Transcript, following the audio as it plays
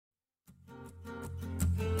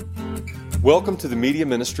Welcome to the media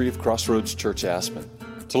ministry of Crossroads Church Aspen.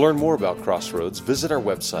 To learn more about Crossroads, visit our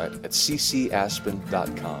website at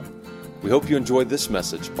ccaspen.com. We hope you enjoyed this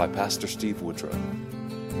message by Pastor Steve Woodrow.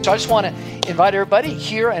 So I just want to invite everybody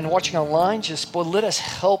here and watching online, let us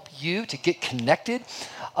help you to get connected.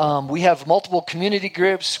 We have multiple community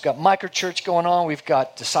groups. We've got microchurch going on. We've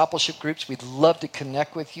got discipleship groups. We'd love to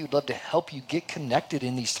connect with you. We'd love to help you get connected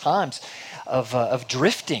in these times of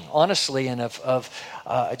drifting, honestly, and of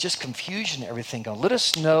just confusion and everything going. Let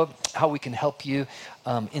us know how we can help you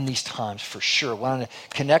in these times for sure. We want to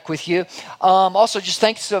connect with you. Also, just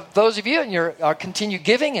thanks to those of you and your continued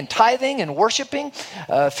giving and tithing and worshiping.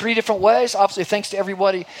 3 different ways. Obviously, thanks to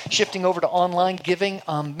everybody shifting over to online giving.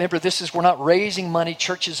 Remember, we're not raising money.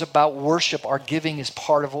 Church is about worship. Our giving is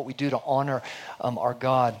part of what we do to honor our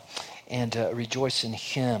God and rejoice in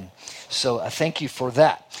Him. So thank you for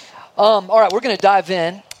that. All right, we're going to dive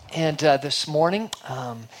in and this morning.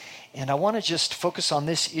 And I want to just focus on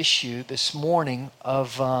this issue this morning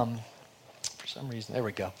of, for some reason, there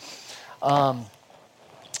we go,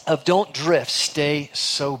 of don't drift, stay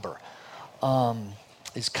sober,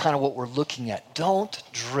 is kind of what we're looking at. Don't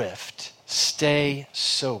drift, stay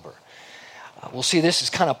sober. We'll see this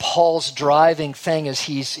is kind of Paul's driving thing as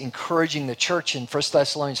he's encouraging the church in 1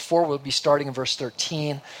 Thessalonians 4. We'll be starting in verse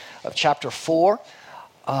 13 of chapter 4.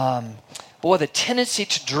 The tendency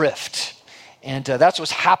to drift. And that's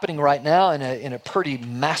what's happening right now in a pretty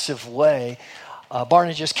massive way.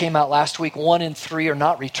 Barna just came out last week. 1 in 3 are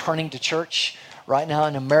not returning to church right now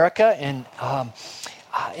in America. And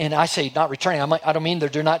I say not returning. I don't mean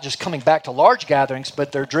they're not just coming back to large gatherings,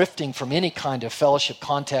 but they're drifting from any kind of fellowship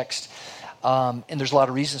context. And there's a lot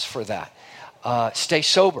of reasons for that. Stay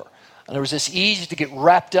sober. In other words, it's easy to get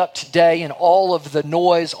wrapped up today in all of the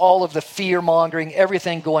noise, all of the fear-mongering,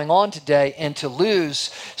 everything going on today, and to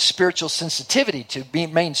lose spiritual sensitivity, to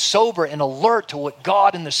remain sober and alert to what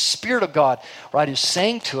God and the Spirit of God, right, is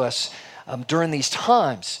saying to us during these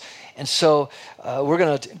times. And so we're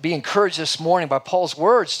going to be encouraged this morning by Paul's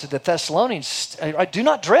words to the Thessalonians, do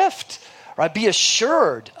not drift. Right, be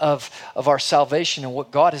assured of our salvation and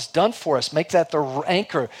what God has done for us. Make that the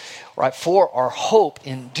anchor, right, for our hope.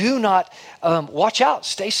 And do not, watch out,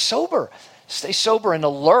 stay sober and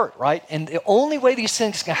alert, right? And the only way these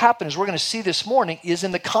things can happen, as we're going to see this morning, is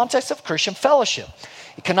in the context of Christian fellowship.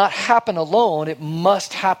 It cannot happen alone. It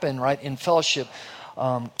must happen, right, in fellowship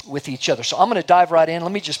with each other. So I'm going to dive right in.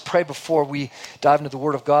 Let me just pray before we dive into the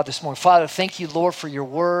Word of God this morning. Father, thank you, Lord, for your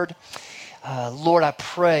Word. Lord, I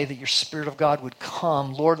pray that your Spirit of God would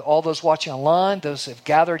come. Lord, all those watching online, those that have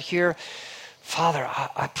gathered here, Father,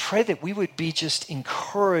 I pray that we would be just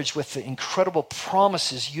encouraged with the incredible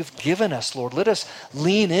promises you've given us, Lord. Let us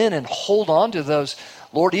lean in and hold on to those,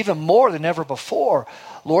 Lord, even more than ever before.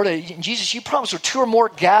 Lord, Jesus, you promised where 2 or more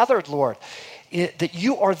gathered, Lord, that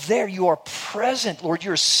you are there, you are present, Lord.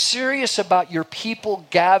 You're serious about your people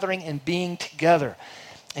gathering and being together.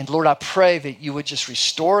 And Lord, I pray that you would just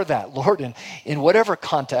restore that, Lord, in whatever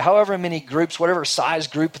context, however many groups, whatever size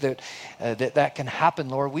group that can happen,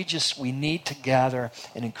 Lord. We need to gather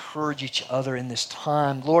and encourage each other in this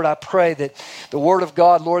time. Lord, I pray that the Word of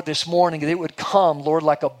God, Lord, this morning, that it would come, Lord,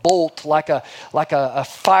 like a bolt, like a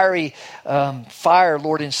fiery fire,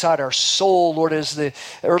 Lord, inside our soul. Lord, as the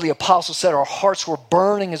early apostles said, our hearts were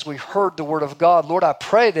burning as we heard the Word of God. Lord, I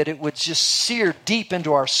pray that it would just sear deep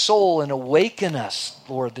into our soul and awaken us,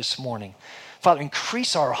 Lord, this morning. Father,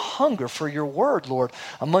 increase our hunger for your word, Lord,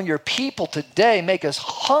 among your people today. Make us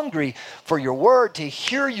hungry for your word, to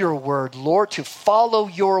hear your word, Lord, to follow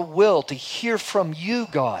your will, to hear from you,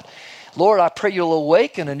 God. Lord, I pray you'll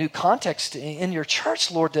awaken a new context in your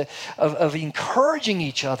church, Lord, of encouraging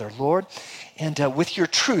each other, Lord, and with your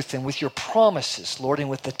truth and with your promises, Lord,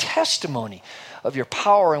 and with the testimony of your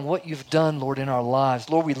power and what you've done, Lord, in our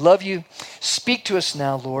lives. Lord, we love you. Speak to us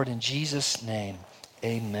now, Lord, in Jesus' name.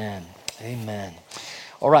 Amen. Amen.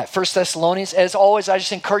 All right, 1 Thessalonians. As always, I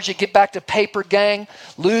just encourage you to get back to paper, gang.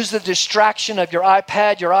 Lose the distraction of your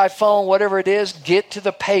iPad, your iPhone, whatever it is. Get to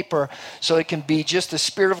the paper so it can be just the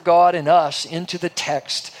Spirit of God in us into the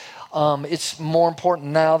text. It's more important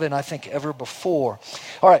now than I think ever before.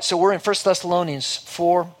 All right, so we're in 1 Thessalonians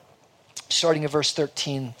 4, starting at verse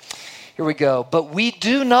 13. Here we go. But we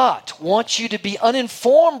do not want you to be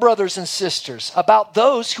uninformed, brothers and sisters, about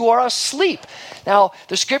those who are asleep. Now,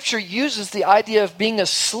 the scripture uses the idea of being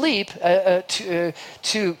asleep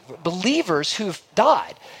to believers who've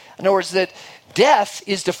died. In other words, that death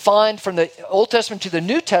is defined from the Old Testament to the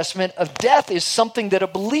New Testament of death is something that a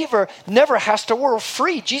believer never has to worry.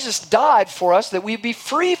 Free. Jesus died for us that we be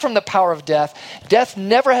free from the power of death. Death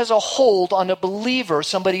never has a hold on a believer,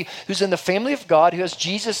 somebody who's in the family of God, who has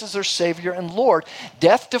Jesus as their Savior and Lord.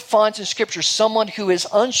 Death defines in Scripture someone who is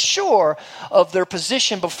unsure of their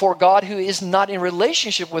position before God, who is not in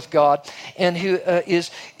relationship with God, and who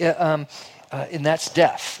and that's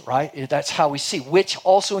death, right? That's how we see, which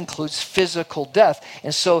also includes physical death.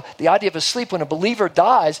 And so the idea of a sleep, when a believer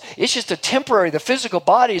dies, it's just a temporary, the physical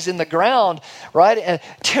body is in the ground, right? And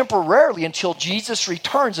temporarily until Jesus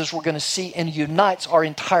returns, as we're going to see, and unites our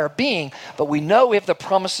entire being. But we know we have the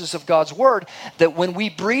promises of God's word that when we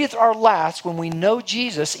breathe our last, when we know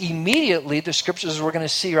Jesus, immediately, the scriptures we're going to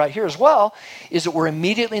see right here as well, is that we're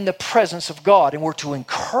immediately in the presence of God, and we're to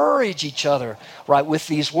encourage each other, right, with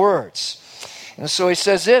these words. And so he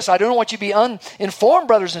says this, I don't want you to be uninformed,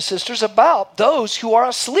 brothers and sisters, about those who are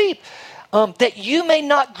asleep, that you may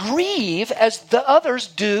not grieve as the others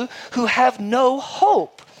do who have no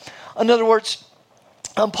hope. In other words,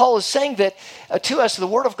 Paul is saying that to us, the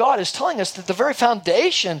Word of God is telling us that the very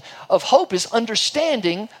foundation of hope is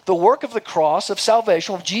understanding the work of the cross of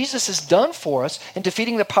salvation, what Jesus has done for us in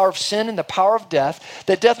defeating the power of sin and the power of death,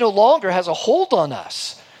 that death no longer has a hold on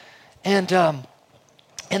us. And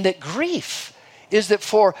that grief is that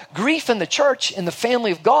for grief in the church, in the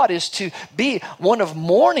family of God, is to be one of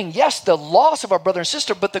mourning, yes, the loss of our brother and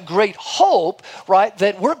sister, but the great hope, right,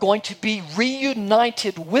 that we're going to be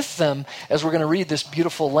reunited with them, as we're going to read this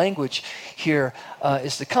beautiful language here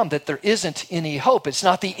is to come, that there isn't any hope. It's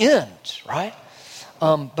not the end, right?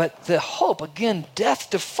 But the hope, again, death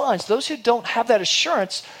defines those who don't have that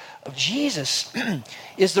assurance of Jesus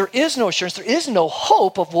is there is no assurance, there is no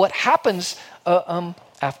hope of what happens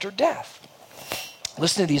after death.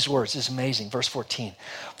 Listen to these words. This is amazing. Verse 14.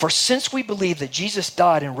 For since we believe that Jesus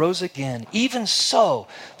died and rose again, even so,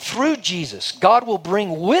 through Jesus, God will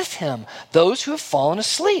bring with him those who have fallen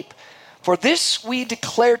asleep. For this we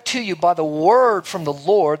declare to you by the word from the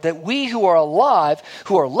Lord, that we who are alive,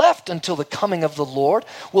 who are left until the coming of the Lord,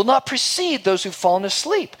 will not precede those who've fallen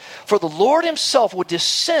asleep. For the Lord himself will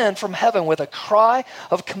descend from heaven with a cry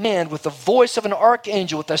of command, with the voice of an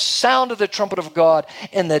archangel, with the sound of the trumpet of God,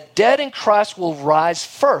 and the dead in Christ will rise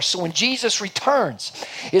first. So when Jesus returns,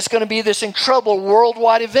 it's going to be this incredible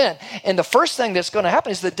worldwide event. And the first thing that's going to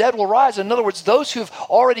happen is the dead will rise. In other words, those who've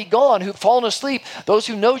already gone, who've fallen asleep, those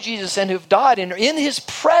who know Jesus and who've died and are in his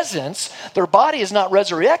presence, their body is not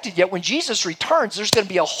resurrected yet. When Jesus returns, there's going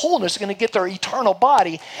to be a wholeness. They're going to get their eternal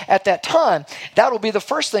body at that time. That will be the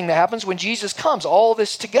first thing that happens when Jesus comes, all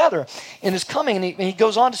this together in his coming. And he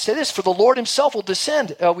goes on to say this, for the Lord himself will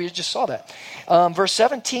descend. We just saw that. Verse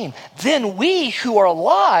 17, then we who are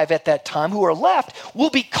alive at that time, who are left, will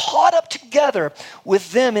be caught up together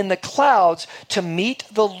with them in the clouds to meet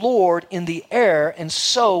the Lord in the air, and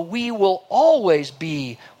so we will always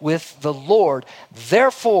be with the Lord.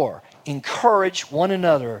 Therefore, encourage one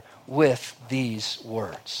another with these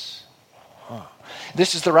words.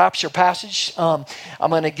 This is the rapture passage. I'm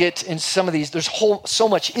going to get in some of these. There's so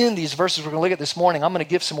much in these verses we're going to look at this morning. I'm going to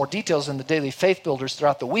give some more details in the Daily Faith Builders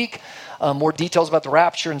throughout the week. More details about the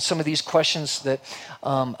rapture and some of these questions that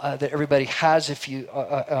everybody has. If you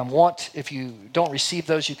if you don't receive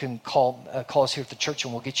those, you can call us here at the church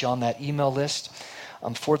and we'll get you on that email list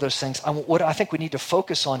for those things. What I think we need to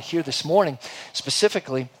focus on here this morning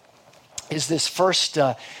specifically is this first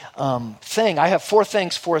thing. I have 4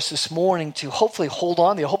 things for us this morning to hopefully hold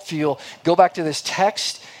on. Hopefully you'll go back to this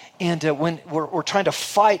text. And when we're trying to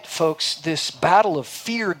fight, folks, this battle of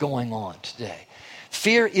fear going on today.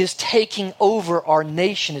 Fear is taking over our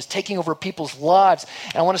nation, is taking over people's lives.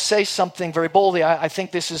 And I want to say something very boldly. I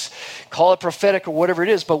think this is, call it prophetic or whatever it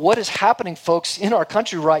is, but what is happening, folks, in our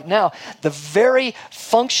country right now, the very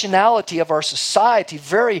functionality of our society,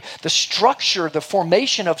 the structure, the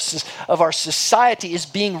formation of our society is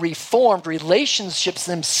being reformed. Relationships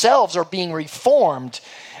themselves are being reformed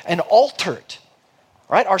and altered,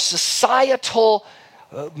 right? Our societal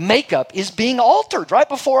makeup is being altered right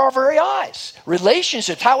before our very eyes.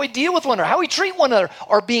 Relationships, how we deal with one another, how we treat one another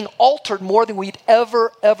are being altered more than we'd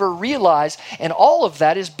ever realize. And all of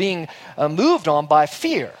that is being moved on by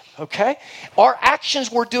fear. Okay? Our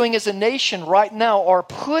actions we're doing as a nation right now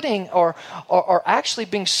are actually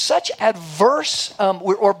being such adverse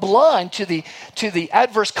or blind to the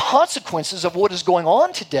adverse consequences of what is going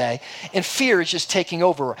on today, and fear is just taking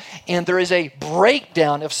over. And there is a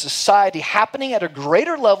breakdown of society happening at a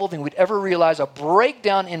greater level than we'd ever realize, a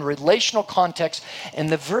breakdown in relational context and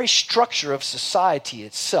the very structure of society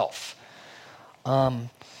itself. And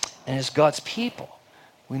as God's people,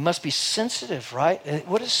 We must be sensitive, right?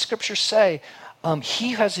 What does Scripture say?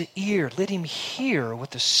 He has an ear. Let him hear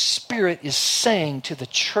what the Spirit is saying to the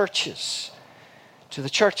churches. To the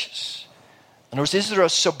churches. In other words, is there a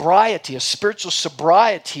sobriety, a spiritual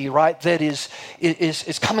sobriety, right, that is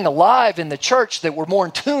coming alive in the church, that we're more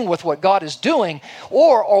in tune with what God is doing?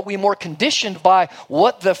 Or are we more conditioned by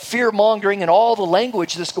what the fear-mongering and all the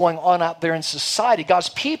language that's going on out there in society? God's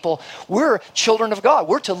people, we're children of God.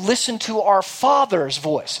 We're to listen to our Father's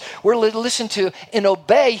voice. We're to listen to and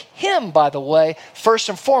obey Him, by the way, first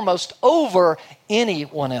and foremost, over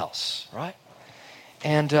anyone else, right?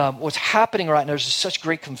 And what's happening right now, there's just such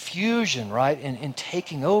great confusion, right, in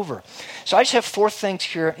taking over. So I just have 4 things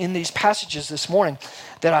here in these passages this morning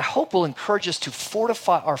that I hope will encourage us to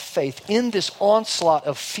fortify our faith in this onslaught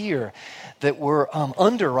of fear that we're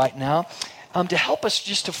under right now, to help us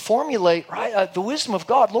just to formulate, right, the wisdom of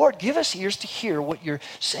God. Lord, give us ears to hear what you're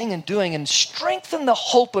saying and doing, and strengthen the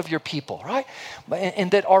hope of your people, right? And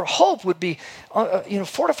that our hope would be,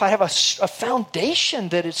 fortified, have a foundation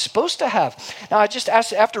that it's supposed to have. Now, I just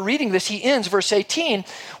asked, after reading this, he ends verse 18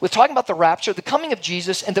 with talking about the rapture, the coming of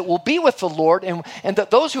Jesus, and that we'll be with the Lord, and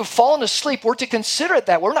that those who have fallen asleep, we're to consider it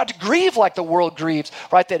that. We're not to grieve like the world grieves,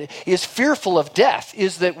 right, that is fearful of death,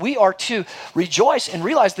 is that we are to rejoice and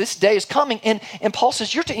realize this day is coming. And Paul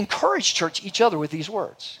says you're to encourage, church, each other with these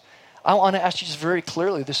words. I want to ask you just very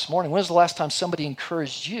clearly this morning, when was the last time somebody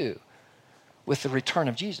encouraged you with the return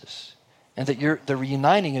of Jesus, and that the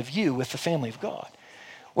reuniting of you with the family of God?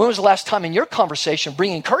 When was the last time in your conversation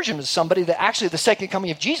bringing encouragement to somebody that actually the second coming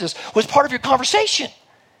of Jesus was part of your conversation?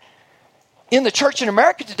 In the church in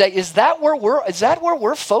America today, is that where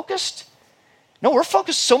we're focused? No, we're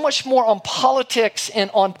focused so much more on politics and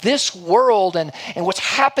on this world and what's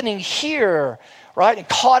happening here, right? And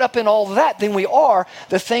caught up in all that than we are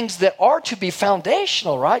the things that are to be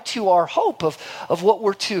foundational, right? To our hope of what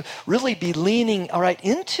we're to really be leaning, all right,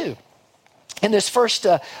 into. In this first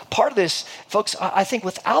part of this, folks, I think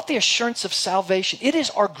without the assurance of salvation, it is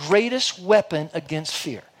our greatest weapon against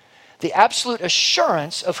fear. The absolute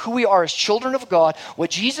assurance of who we are as children of God, what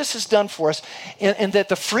Jesus has done for us, and that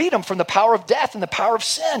the freedom from the power of death and the power of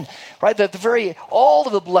sin, right? That all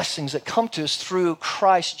of the blessings that come to us through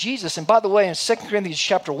Christ Jesus. And by the way, in 2 Corinthians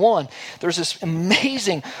chapter 1, there's this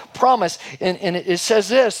amazing promise, and it says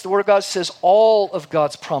this, the Word of God says all of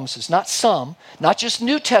God's promises, not some, not just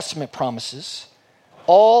New Testament promises,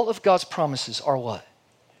 all of God's promises are what?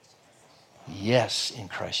 Yes, in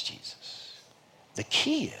Christ Jesus. The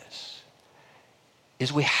key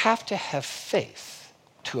is we have to have faith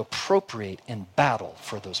to appropriate and battle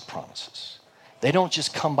for those promises. They don't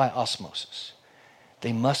just come by osmosis.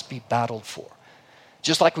 They must be battled for.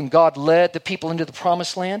 Just like when God led the people into the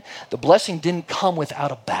promised land, the blessing didn't come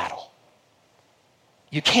without a battle.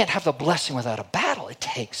 You can't have the blessing without a battle. It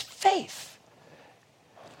takes faith.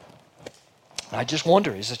 I just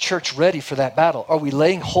wonder, is the church ready for that battle? Are we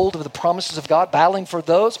laying hold of the promises of God, battling for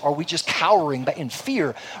those? Or are we just cowering in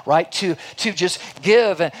fear, right? To just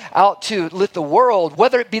give out to let the world,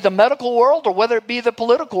 whether it be the medical world or whether it be the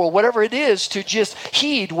political or whatever it is, to just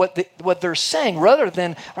heed what they're saying rather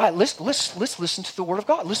than, right, let's listen to the Word of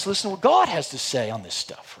God. Let's listen to what God has to say on this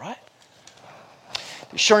stuff, right?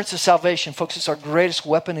 Assurance of salvation, folks, it's our greatest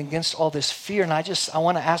weapon against all this fear. And I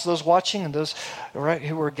want to ask those watching and those right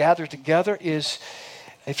who are gathered together is,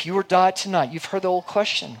 if you were died tonight, you've heard the old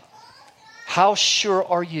question, how sure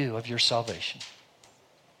are you of your salvation?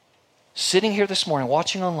 Sitting here this morning,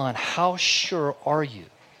 watching online, how sure are you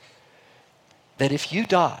that if you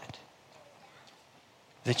died,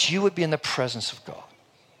 that you would be in the presence of God?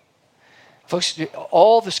 Folks,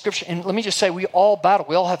 all the scripture, and let me just say, we all battle.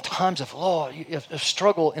 We all have times of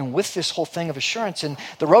struggle and with this whole thing of assurance. And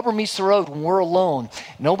the rubber meets the road when we're alone.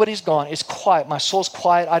 Nobody's gone. It's quiet. My soul's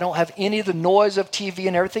quiet. I don't have any of the noise of TV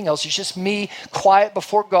and everything else. It's just me quiet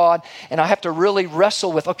before God. And I have to really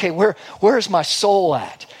wrestle with, okay, where's my soul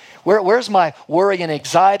at? Where's my worry and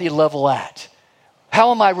anxiety level at?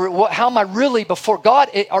 How am I really before God?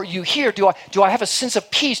 Are you here? Do I have a sense of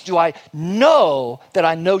peace? Do I know that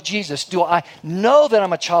I know Jesus? Do I know that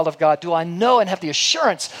I'm a child of God? Do I know and have the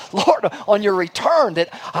assurance, Lord, on your return that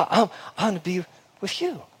I'm going to be with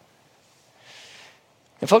you?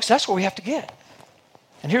 And folks, that's where we have to get.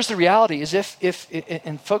 And here's the reality is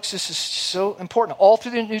and folks, this is so important. All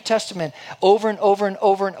through the New Testament, over and over and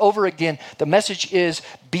over and over again, the message is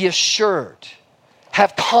be assured.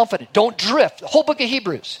 Have confidence. Don't drift. The whole book of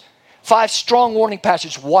Hebrews. 5 strong warning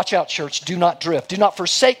passages. Watch out, church. Do not drift. Do not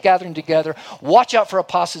forsake gathering together. Watch out for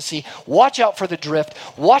apostasy. Watch out for the drift.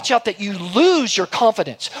 Watch out that you lose your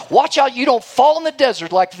confidence. Watch out you don't fall in the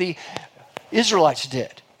desert like the Israelites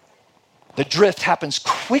did. The drift happens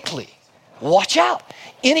quickly. Watch out.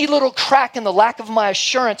 Any little crack in the lack of my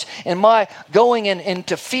assurance and my going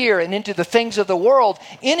into fear and into the things of the world,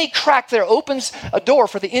 any crack there opens a door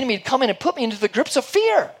for the enemy to come in and put me into the grips of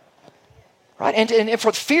fear. Right? And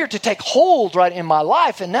for fear to take hold, right, in my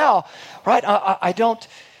life. And now, right,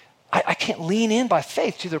 I can't lean in by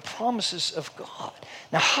faith to the promises of God.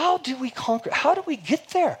 Now, how do we conquer? How do we get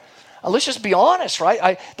there? Let's just be honest,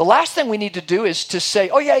 right? The last thing we need to do is to say,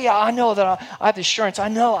 oh, yeah, I know that I have the assurance. I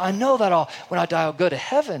know that when I die, I'll go to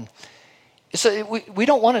heaven. So we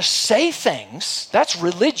don't want to say things. That's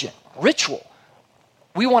religion, ritual.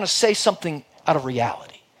 We want to say something out of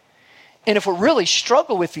reality. And if we really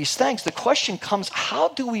struggle with these things, the question comes, how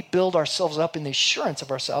do we build ourselves up in the assurance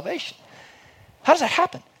of our salvation? How does that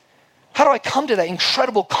happen? How do I come to that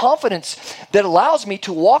incredible confidence that allows me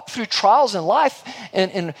to walk through trials in life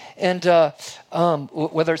and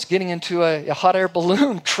whether it's getting into a hot air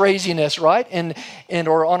balloon craziness, right? And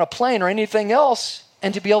or on a plane or anything else,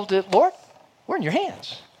 and to be able to, Lord, we're in your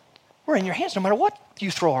hands. We're in your hands no matter what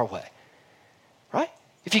you throw our way, right?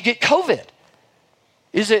 If you get COVID,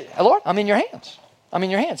 is it, Lord, I'm in your hands. I'm in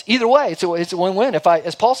your hands. Either way, it's a win-win.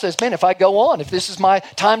 As Paul says, man, if I go on, if this is my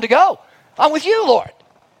time to go, I'm with you, Lord.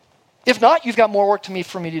 If not, you've got more work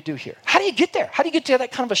for me to do here. How do you get there? How do you get to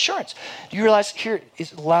that kind of assurance? Do you realize here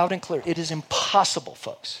is loud and clear? It is impossible,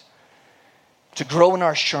 folks, to grow in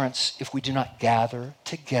our assurance if we do not gather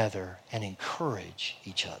together and encourage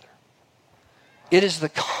each other. It is the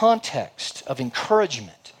context of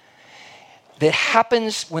encouragement that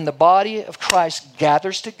happens when the body of Christ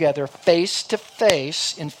gathers together face to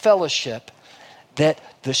face in fellowship, that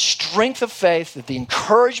the strength of faith, that the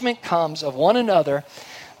encouragement comes of one another,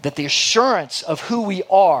 that the assurance of who we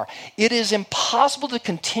are. It is impossible to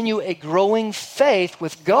continue a growing faith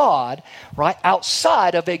with God, right,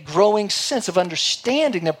 outside of a growing sense of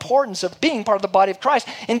understanding the importance of being part of the body of Christ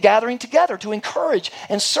and gathering together to encourage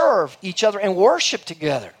and serve each other and worship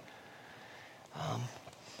together.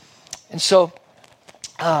 And so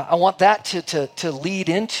I want that to lead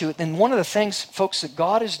into it. And one of the things, folks, that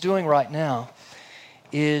God is doing right now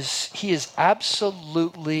is He is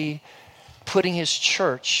absolutely putting His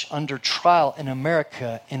church under trial in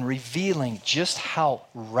America and revealing just how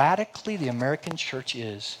radically the American church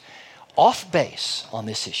is off base on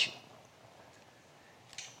this issue.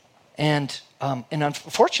 And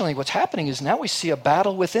unfortunately, what's happening is now we see a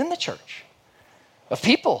battle within the church of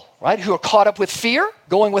people, right, who are caught up with fear,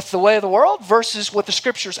 going with the way of the world, versus what the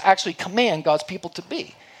scriptures actually command God's people to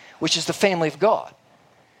be, which is the family of God.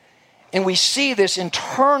 And we see this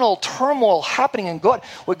internal turmoil happening in God.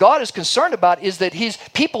 What God is concerned about is that His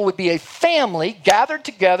people would be a family gathered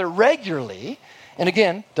together regularly. And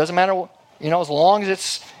again, doesn't matter, as long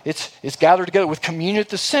as it's gathered together with communion at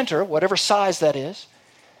the center, whatever size that is.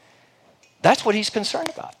 That's what He's concerned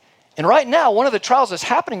about. And right now, one of the trials that's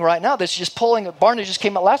happening right now that's just pulling, Barna just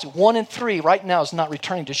came out last week, 1 in 3 right now is not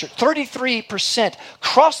returning to church. 33%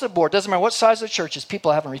 across the board, doesn't matter what size of the church is,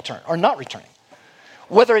 people haven't returned, or not returning.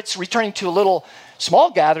 Whether it's returning to a little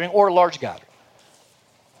small gathering or a large gathering.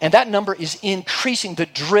 And that number is increasing. The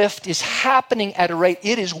drift is happening at a rate.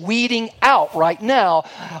 It is weeding out right now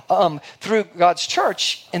through God's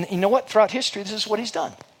church. And you know what? Throughout history, this is what He's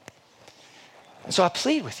done. And so I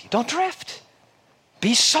plead with you, don't drift.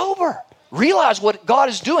 Be sober. Realize what God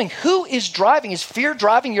is doing. Who is driving? Is fear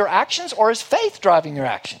driving your actions, or is faith driving your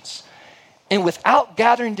actions? And without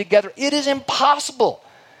gathering together, it is impossible.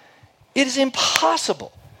 It is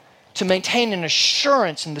impossible to maintain an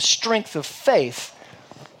assurance in the strength of faith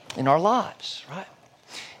in our lives, right?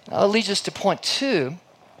 Now, that leads us to point 2,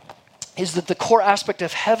 is that the core aspect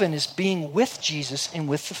of heaven is being with Jesus and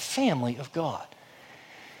with the family of God.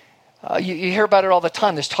 You hear about it all the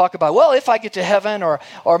time, this talk about, well, if I get to heaven, or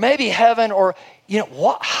maybe heaven, or,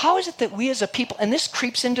 how is it that we as a people, and this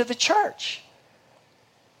creeps into the church.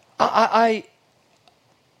 It's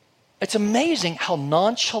amazing how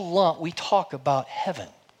nonchalant we talk about heaven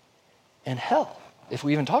and hell, if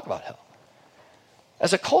we even talk about hell.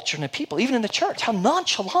 As a culture and a people, even in the church, how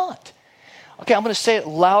nonchalant. Okay, I'm going to say it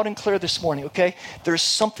loud and clear this morning, okay? There's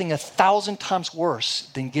something 1,000 times worse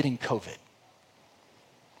than getting COVID.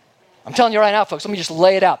 I'm telling you right now, folks, let me just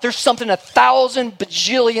lay it out. There's something 1,000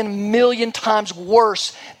 bajillion million times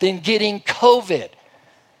worse than getting COVID,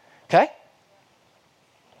 okay?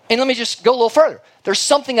 And let me just go a little further. There's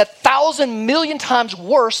something 1,000 million times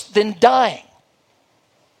worse than dying.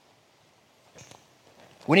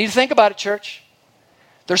 We need to think about it, church.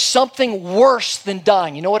 There's something worse than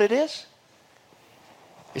dying. You know what it is?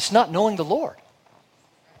 It's not knowing the Lord.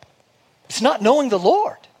 It's not knowing the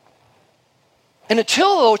Lord. And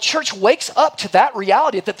until the church wakes up to that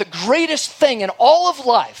reality that the greatest thing in all of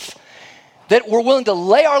life that we're willing to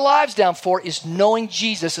lay our lives down for is knowing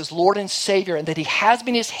Jesus as Lord and Savior, and that he has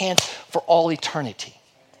been in his hands for all eternity.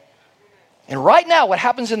 And right now, what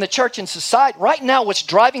happens in the church and society, right now what's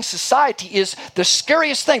driving society is the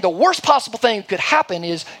scariest thing, the worst possible thing that could happen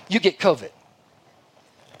is you get COVID.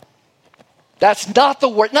 That's not the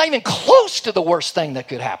worst, not even close to the worst thing that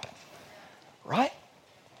could happen. Right?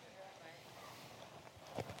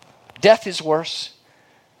 Death is worse,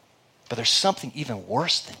 but there's something even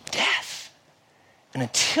worse than death. And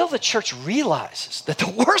until the church realizes that the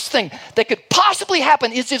worst thing that could possibly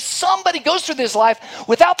happen is if somebody goes through this life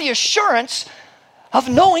without the assurance of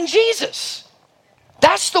knowing Jesus.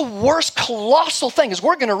 That's the worst colossal thing. As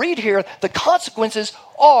we're going to read here, the consequences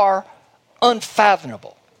are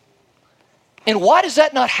unfathomable. And why does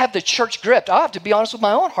that not have the church gripped? I have to be honest with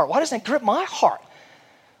my own heart. Why doesn't it grip my heart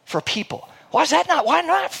for people? Why is that not? Why am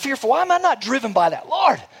I not fearful? Why am I not driven by that?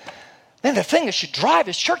 Lord, man, the thing that should drive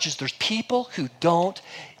his church is there's people who don't.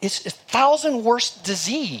 It's 1,000 worse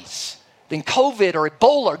disease than COVID or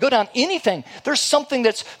Ebola or go down anything. There's something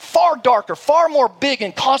that's far darker, far more big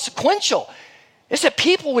and consequential. It's that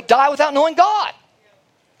people would die without knowing God.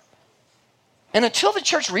 And until the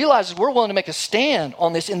church realizes we're willing to make a stand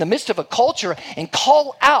on this in the midst of a culture and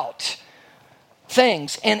call out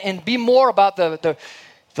things and be more about the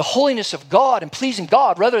holiness of God and pleasing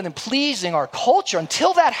God rather than pleasing our culture,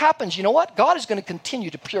 until that happens, you know what? God is going to continue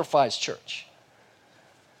to purify his church.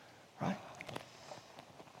 Right?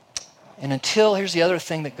 And until, here's the other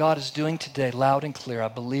thing that God is doing today, loud and clear, I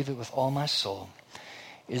believe it with all my soul,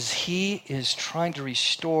 is he is trying to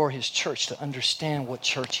restore his church to understand what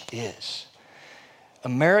church is.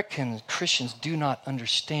 American Christians do not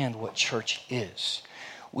understand what church is.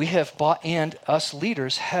 We have bought, and us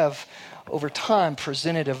leaders have over time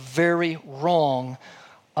presented a very wrong,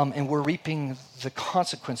 and we're reaping the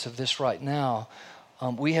consequence of this right now.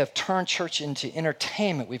 We have turned church into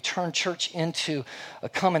entertainment. We've turned church into a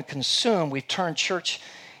come and consume. We've turned church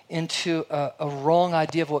into a wrong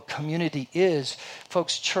idea of what community is.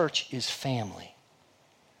 Folks, church is family.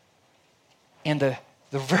 And the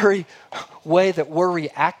very way that we're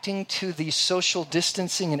reacting to the social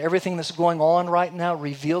distancing and everything that's going on right now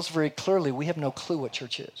reveals very clearly we have no clue what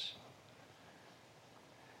church is.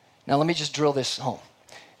 Now, let me just drill this home.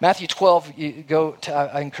 Matthew 12,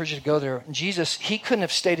 I encourage you to go there. Jesus, he couldn't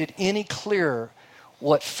have stated any clearer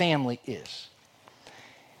what family is.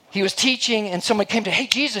 He was teaching and someone came to, hey,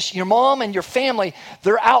 Jesus, your mom and your family,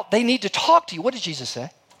 they're out. They need to talk to you. What did Jesus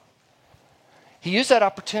say? He used that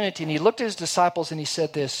opportunity and he looked at his disciples and he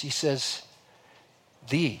said this. He says,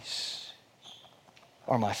 these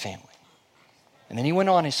are my family. And then he went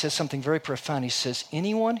on and he says something very profound. He says,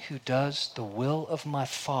 anyone who does the will of my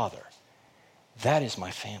Father, that is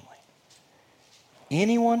my family.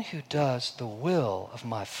 Anyone who does the will of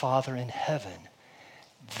my Father in heaven,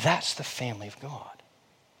 that's the family of God.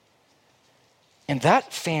 And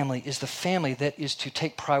that family is the family that is to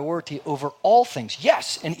take priority over all things.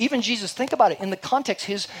 Yes, and even Jesus, think about it, in the context,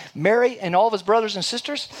 his Mary and all of his brothers and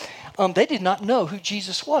sisters, they did not know who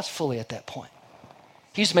Jesus was fully at that point.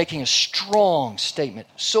 He's making a strong statement,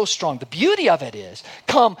 so strong. The beauty of it is,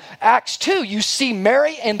 come Acts 2, you see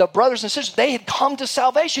Mary and the brothers and sisters, they had come to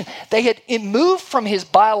salvation. They had moved from his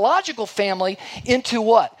biological family into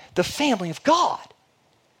what? The family of God.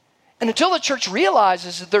 And until the church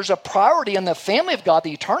realizes that there's a priority in the family of God,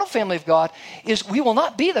 the eternal family of God, is we will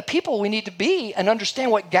not be the people we need to be and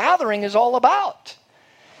understand what gathering is all about.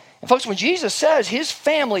 And folks, when Jesus says his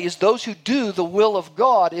family is those who do the will of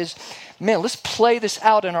God, is, man, let's play this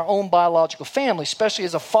out in our own biological family, especially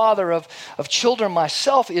as a father of children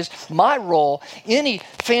myself, is my role. Any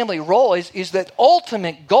family role is that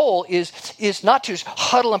ultimate goal is not to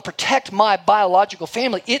huddle and protect my biological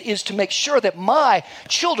family. It is to make sure that my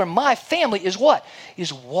children, my family is what?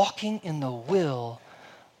 Is walking in the will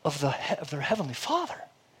of their heavenly Father.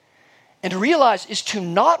 And to realize is to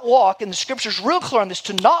not walk, and the scripture's real clear on this,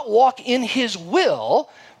 to not walk in his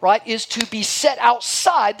will, right, is to be set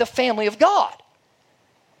outside the family of God.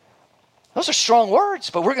 Those are strong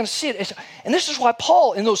words, but we're going to see it. And this is why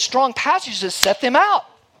Paul, in those strong passages, has set them out.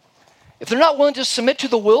 If they're not willing to submit to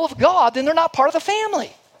the will of God, then they're not part of the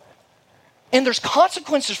family. And there's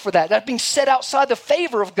consequences for that. That being set outside the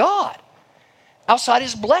favor of God, outside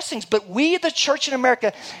his blessings. But we, the church in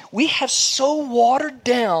America, we have so watered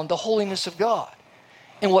down the holiness of God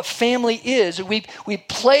and what family is. We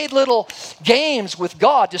played little games with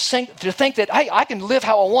God to think that, hey, I can live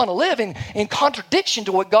how I want to live in contradiction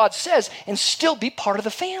to what God says and still be part of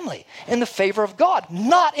the family in the favor of God.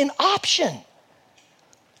 Not an option.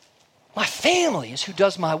 My family is who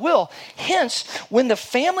does my will. Hence, when the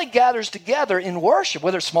family gathers together in worship,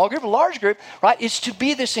 whether it's small group or large group, right, it's to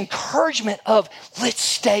be this encouragement of, let's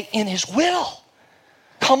stay in his will.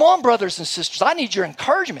 Come on, brothers and sisters. I need your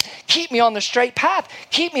encouragement. Keep me on the straight path.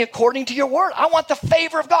 Keep me according to your word. I want the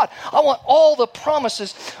favor of God. I want all the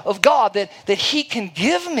promises of God that he can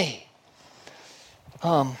give me.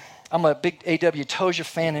 I'm a big A.W. Tozer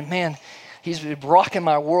fan, and man, he's been rocking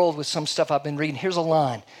my world with some stuff I've been reading. Here's a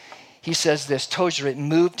line. He says this, Tozer, it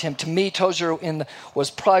moved him. To me, Tozer was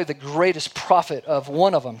probably the greatest prophet of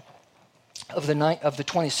one of them, of the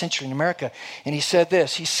 20th century in America. And he said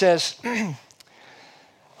this, he says,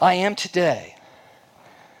 I am today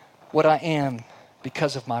what I am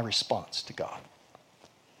because of my response to God.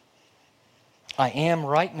 I am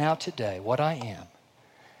right now today what I am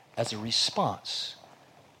as a response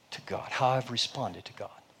to God, how I've responded to God.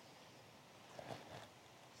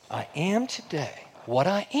 I am today what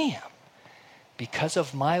I am because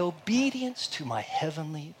of my obedience to my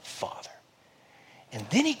heavenly Father. And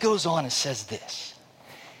then he goes on and says this.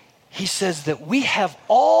 He says that we have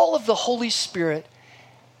all of the Holy Spirit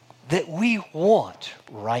that we want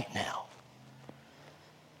right now.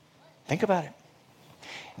 Think about it.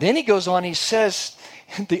 Then he goes on, he says,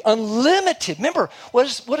 the unlimited. Remember, what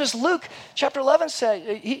does Luke chapter 11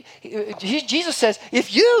 say? Jesus says,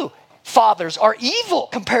 if you, fathers, are evil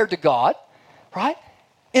compared to God, right?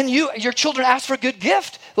 And your children ask for a good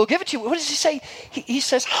gift, they'll give it to you. What does he say? He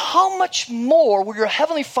says, how much more will your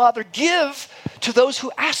heavenly Father give to those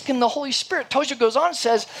who ask him the Holy Spirit? Tozer goes on and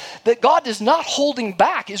says that God is not holding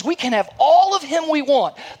back, is we can have all of him we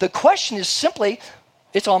want. The question is simply,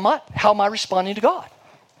 how am I responding to God?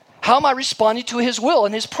 How am I responding to his will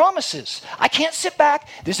and his promises? I can't sit back.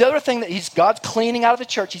 There's the other thing that God's cleaning out of the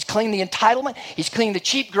church. He's cleaning the entitlement. He's cleaning the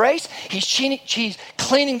cheap grace. He's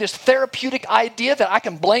cleaning this therapeutic idea that I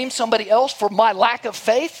can blame somebody else for my lack of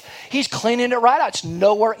faith. He's cleaning it right out. It's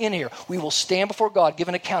nowhere in here. We will stand before God, give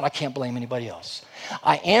an account. I can't blame anybody else.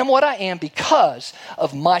 I am what I am because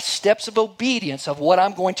of my steps of obedience of what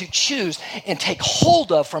I'm going to choose and take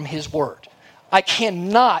hold of from his word. I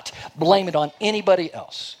cannot blame it on anybody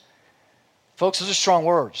else. Folks, those are strong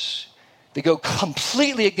words. They go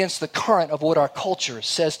completely against the current of what our culture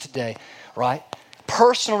says today, right?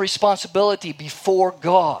 Personal responsibility before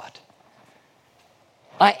God.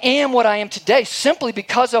 I am what I am today simply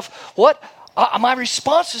because of what my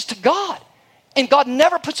response is to God. And God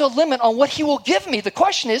never puts a limit on what he will give me. The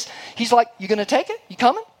question is, he's like, you going to take it? You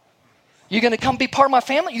coming? You're going to come be part of my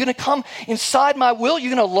family? You're going to come inside my will?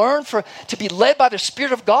 You're going to learn to be led by the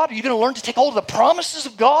Spirit of God? Are you going to learn to take hold of the promises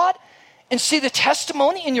of God? And see the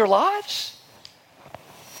testimony in your lives?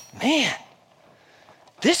 Man,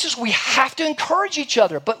 we have to encourage each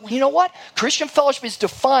other. But you know what? Christian fellowship is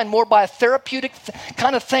defined more by a therapeutic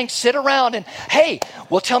kind of thing. Sit around and, hey,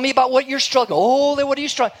 well, tell me about what you're struggling. Oh, what are you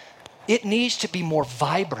struggling? It needs to be more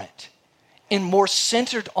vibrant and more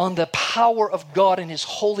centered on the power of God and his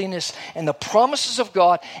holiness and the promises of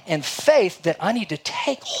God and faith that I need to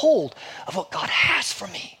take hold of what God has for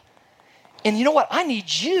me. And you know what? I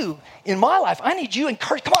need you in my life. I need you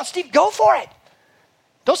encouraged. Come on, Steve, go for it.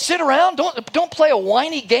 Don't sit around. Don't play a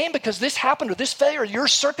whiny game because this happened or this failure or your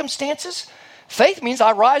circumstances. Faith means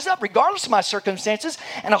I rise up regardless of my circumstances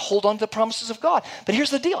and I hold on to the promises of God. But here's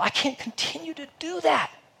the deal. I can't continue to do that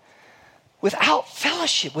without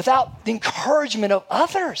fellowship, without the encouragement of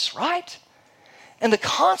others, right? And the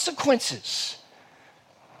consequences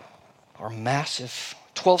are massive.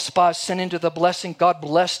 12 spies sent into the blessing. God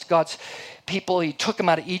blessed God's people. He took them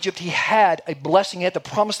out of Egypt. He had a blessing. He had the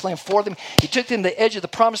promised land for them. He took them to the edge of the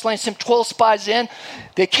promised land, sent 12 spies in.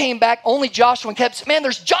 They came back. Only Joshua and Caleb said, man,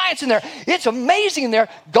 there's giants in there. It's amazing in there.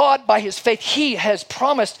 God, by his faith, he has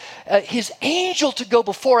promised his angel to go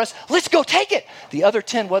before us. Let's go take it. The other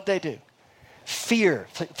 10, what'd they do? Fear.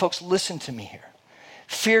 Folks, listen to me here.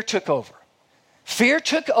 Fear took over. Fear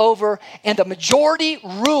took over and the majority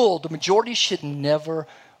ruled. The majority should never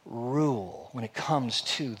rule when it comes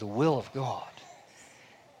to the will of God.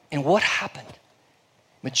 And what happened?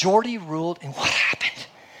 Majority ruled, and what happened?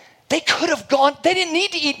 They could have gone, they didn't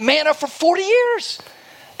need to eat manna for 40 years.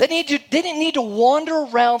 They didn't need to wander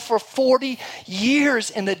around for 40 years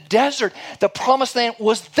in the desert. The promised land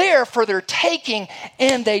was there for their taking,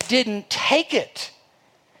 and they didn't take it.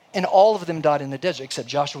 And all of them died in the desert, except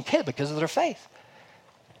Joshua and Caleb because of their faith.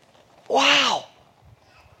 Wow.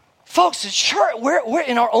 Folks, sure, we're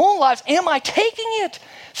in our own lives, am I taking it?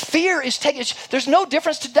 Fear is taking it. There's no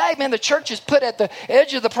difference today, man. The church is put at the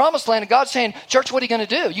edge of the promised land, and God's saying, church, what are you going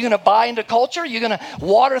to do? You going to buy into culture? You going to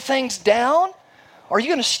water things down? Or are you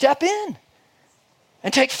going to step in?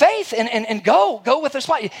 And take faith and go with the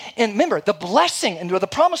spot. And remember, the blessing and the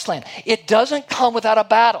promised land, it doesn't come without a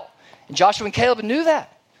battle. And Joshua and Caleb knew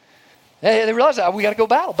that. They realized that we got to go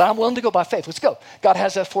battle, but I'm willing to go by faith. Let's go. God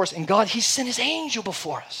has that for us. And God, he sent his angel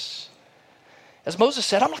before us. As Moses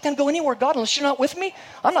said, I'm not going to go anywhere, God, unless you're not with me.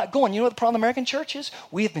 I'm not going. You know what the problem of the American church is?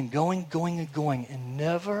 We have been going, and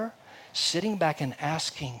never sitting back and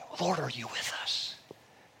asking, Lord, are you with us?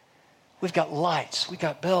 We've got lights, we've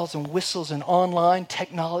got bells and whistles and online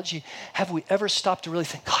technology. Have we ever stopped to really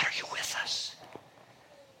think, God, are you with us?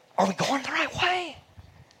 Are we going the right way?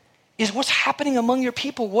 Is what's happening among your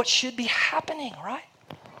people what should be happening, right?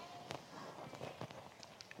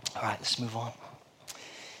 All right, let's move on.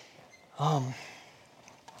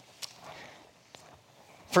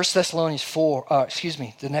 1 Thessalonians 4,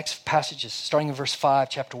 the next passages, starting in verse 5,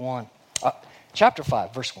 chapter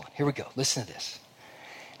 5, verse 1. Here we go. Listen to this.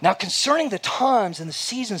 Now, concerning the times and the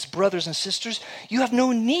seasons, brothers and sisters, you have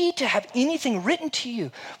no need to have anything written to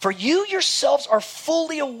you, for you yourselves are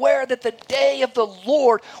fully aware that the day of the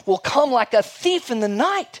Lord will come like a thief in the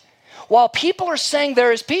night. While people are saying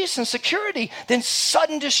there is peace and security, then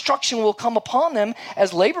sudden destruction will come upon them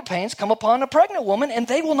as labor pains come upon a pregnant woman, and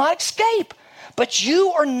they will not escape. But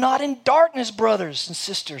you are not in darkness, brothers and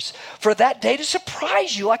sisters, for that day to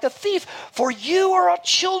surprise you like a thief. For you are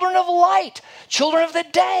children of light, children of the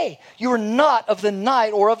day. You are not of the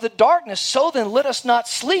night or of the darkness. So then let us not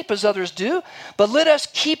sleep as others do, but let us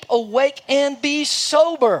keep awake and be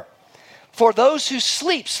sober. For those who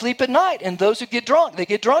sleep, sleep at night, and those who get drunk, they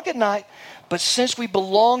get drunk at night. But since we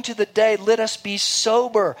belong to the day, let us be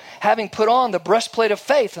sober, having put on the breastplate of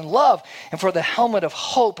faith and love, and for the helmet of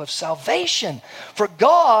hope of salvation. For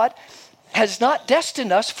God has not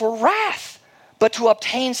destined us for wrath, but to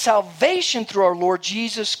obtain salvation through our Lord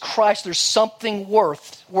Jesus Christ. There's something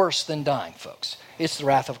worse than dying, folks. It's the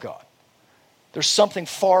wrath of God. There's something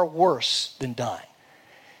far worse than dying.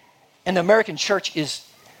 And the American church is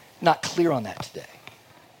not clear on that today.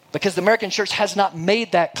 Because the American church has not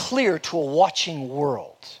made that clear to a watching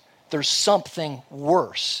world. There's something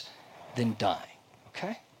worse than dying,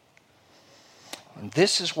 okay? And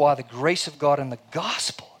this is why the grace of God and the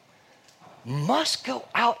gospel must go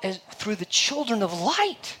out through the children of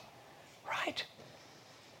light, right?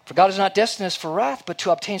 For God has not destined us for wrath, but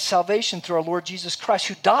to obtain salvation through our Lord Jesus Christ,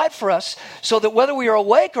 who died for us, so that whether we are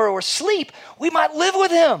awake or asleep, we might live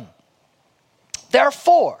with him.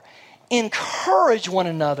 Therefore, encourage one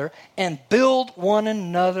another and build one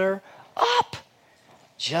another up,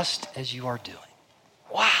 just as you are doing.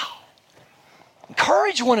 Wow.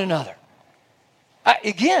 Encourage one another.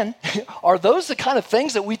 Again, are those the kind of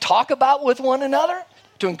things that we talk about with one another?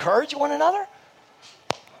 To encourage one another?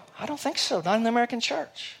 I don't think so. Not in the American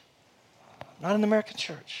church. Not in the American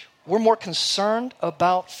church. We're more concerned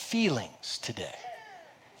about feelings today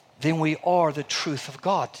than we are the truth of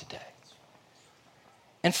God today.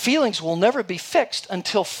 And feelings will never be fixed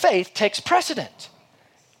until faith takes precedent.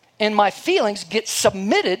 And my feelings get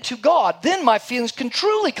submitted to God. Then my feelings can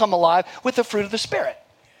truly come alive with the fruit of the Spirit.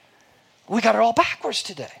 We got it all backwards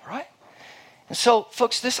today, right? And so,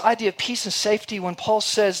 folks, this idea of peace and safety, when Paul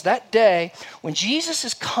says that day, when Jesus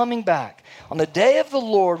is coming back, on the day of the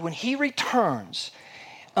Lord, when he returns,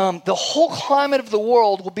 the whole climate of the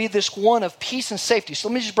world will be this one of peace and safety. So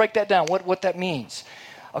let me just break that down, what that means.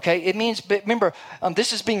 Okay, it means, remember,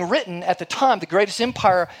 this is being written at the time. The greatest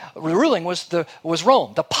empire ruling was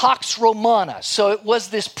Rome, the Pax Romana. So it was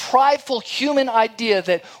this prideful human idea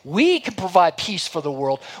that we can provide peace for the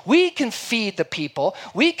world. We can feed the people.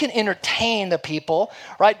 We can entertain the people,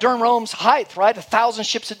 right? During Rome's height, right, 1,000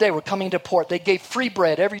 ships a day were coming to port. They gave free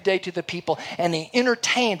bread every day to the people, and they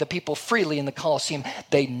entertained the people freely in the Colosseum.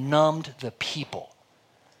 They numbed the people.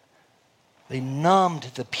 They numbed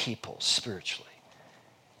the people spiritually.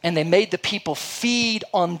 And they made the people feed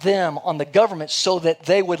on them, on the government, so that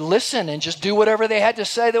they would listen and just do whatever they had to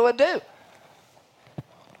say they would do.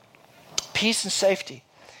 Peace and safety.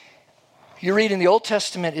 You read in the Old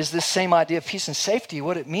Testament is this same idea of peace and safety.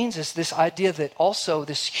 What it means is this idea that also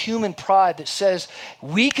this human pride that says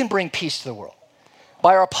we can bring peace to the world.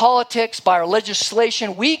 By our politics, by our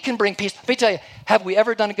legislation, we can bring peace. Let me tell you, have we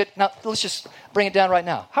ever done a good... Now, let's just bring it down right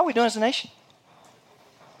now. How are we doing as a nation?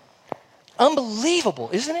 Unbelievable,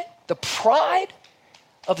 isn't it? The pride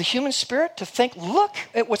of the human spirit to think, look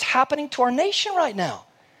at what's happening to our nation right now.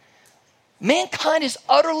 Mankind is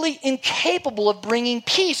utterly incapable of bringing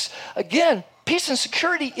peace. Again, peace and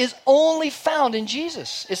security is only found in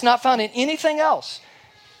Jesus. It's not found in anything else.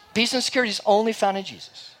 Peace and security is only found in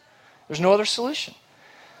Jesus. There's no other solution.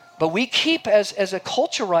 But we keep, as a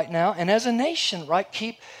culture right now, and as a nation, right,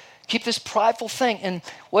 keep Keep this prideful thing. And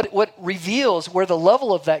what reveals where the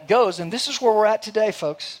level of that goes, and this is where we're at today,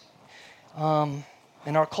 folks,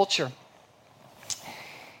 in our culture,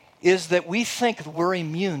 is that we think that we're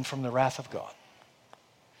immune from the wrath of God.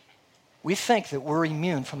 We think that we're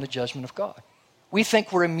immune from the judgment of God. We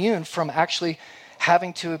think we're immune from actually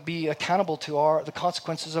having to be accountable to the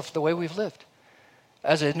consequences of the way we've lived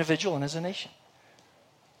as an individual and as a nation.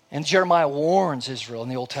 And Jeremiah warns Israel in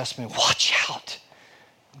the Old Testament, watch out.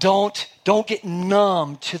 Don't get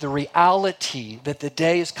numb to the reality that the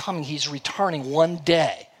day is coming. He's returning one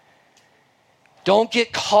day. Don't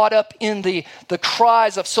get caught up in the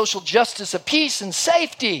cries of social justice, of peace and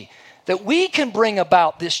safety, that we can bring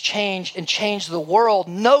about this change and change the world.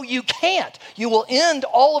 No, you can't. You will end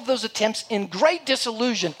all of those attempts in great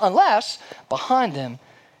disillusion unless behind them,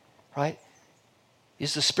 right,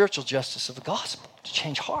 is the spiritual justice of the gospel to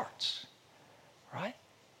change hearts, right?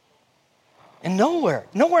 And nowhere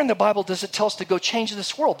in the Bible does it tell us to go change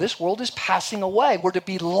this world. This world is passing away. We're to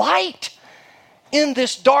be light in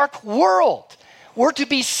this dark world. We're to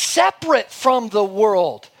be separate from the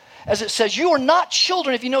world. As it says, you are not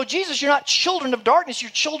children. If you know Jesus, you're not children of darkness.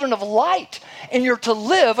 You're children of light. And you're to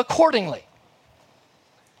live accordingly.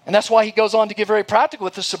 And that's why he goes on to get very practical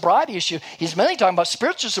with the sobriety issue. He's mainly talking about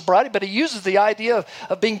spiritual sobriety, but he uses the idea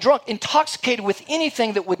of being drunk, intoxicated with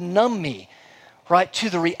anything that would numb me, right, to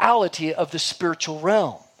the reality of the spiritual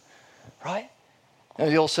realm, right? You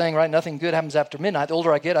know, the old saying, right, nothing good happens after midnight. The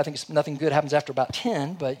older I get, I think nothing good happens after about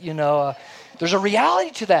 10, but, there's a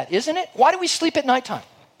reality to that, isn't it? Why do we sleep at nighttime?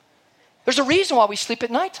 There's a reason why we sleep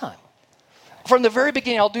at nighttime. From the very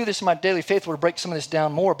beginning, I'll do this in my daily faith to break some of this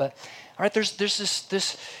down more, but all right, there's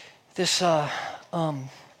this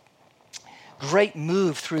great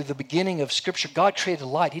move through the beginning of Scripture. God created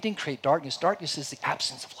light. He didn't create darkness. Darkness is the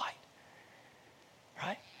absence of light,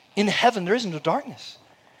 right? In heaven, there is no darkness.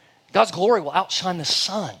 God's glory will outshine the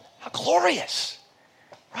sun. How glorious,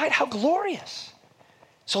 right? How glorious.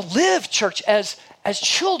 So live, church, as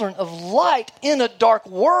children of light in a dark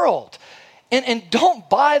world. And don't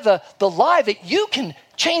buy the lie that you can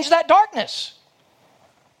change that darkness.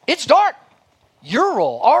 It's dark. Your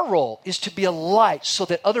role, our role, is to be a light so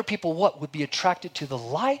that other people, would be attracted to the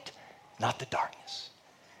light, not the darkness.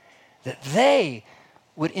 That they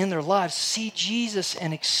would, in their lives, see Jesus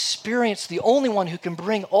and experience the only one who can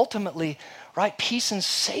bring ultimately, right, peace and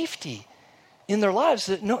safety in their lives,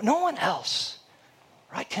 that no one else,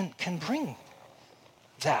 right, can bring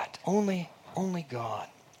that. Only God,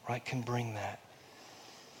 right, can bring that.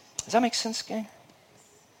 Does that make sense, gang?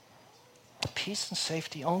 Peace and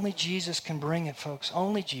safety, only Jesus can bring it, folks.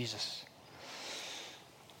 Only Jesus.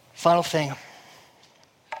 Final thing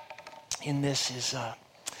in this is,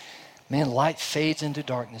 light fades into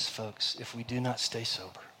darkness, folks, if we do not stay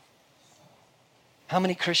sober. How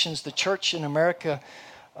many Christians, the church in America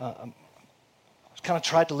kind of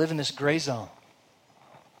tried to live in this gray zone,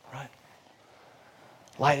 right?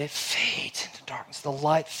 Light, it fades into darkness. The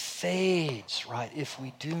light fades, right, if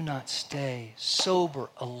we do not stay sober,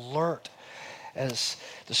 alert, as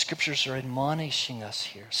the Scriptures are admonishing us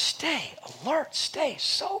here. Stay alert, stay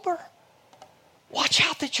sober. Watch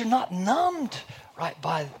out that you're not numbed, right,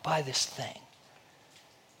 by this thing.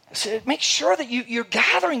 So make sure that you're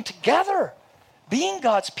gathering together, being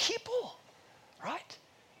God's people, right?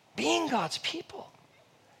 Being God's people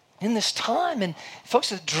in this time. And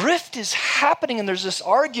folks, the drift is happening, and there's this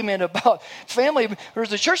argument about family, where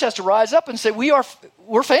the church has to rise up and say,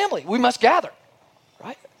 we're family, we must gather,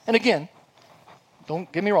 right? And again, don't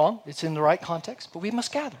get me wrong, it's in the right context, but we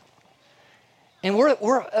must gather. And we're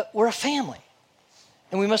a family.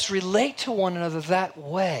 And we must relate to one another that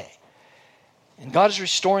way. And God is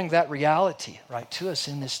restoring that reality, right, to us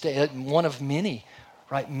in this day. One of many,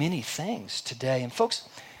 right, many things today. And folks,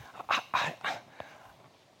 I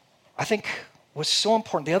think what's so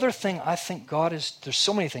important, the other thing I think God is, there's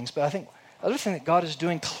so many things, but I think the other thing that God is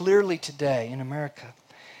doing clearly today in America,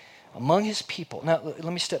 among his people. Now,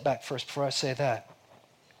 let me step back first before I say that.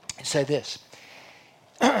 And say this,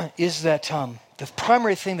 is that the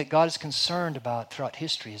primary thing that God is concerned about throughout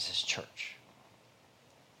history is his church.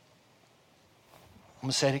 I'm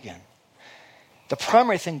going to say it again. The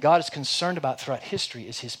primary thing God is concerned about throughout history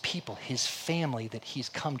is his people, his family that he's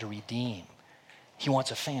come to redeem. He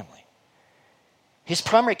wants a family. His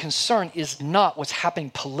primary concern is not what's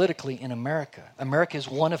happening politically in America. America is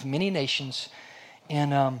one of many nations,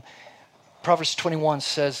 and Proverbs 21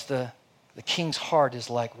 says the king's heart is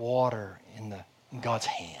like water in God's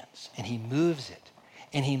hands, and he moves it.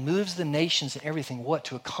 And he moves the nations and everything,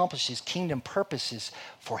 to accomplish his kingdom purposes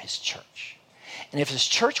for his church. And if his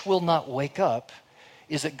church will not wake up,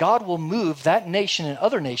 is that God will move that nation and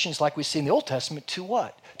other nations, like we see in the Old Testament, to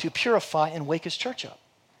what? To purify and wake his church up.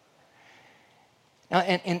 Now,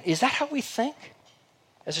 and is that how we think?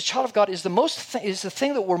 As a child of God, is the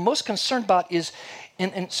thing that we're most concerned about is,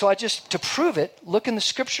 and so to prove it, look in the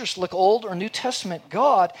scriptures, look Old or New Testament.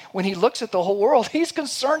 God, when he looks at the whole world, he's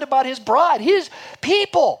concerned about his bride, his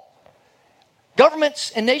people.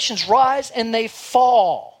 Governments and nations rise and they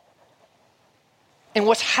fall. And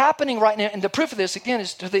what's happening right now, and the proof of this, again,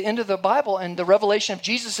 is to the end of the Bible and the revelation of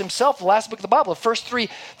Jesus himself, the last book of the Bible. The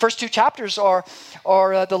first two chapters are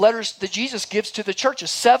the letters that Jesus gives to the churches.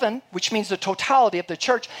 7, which means the totality of the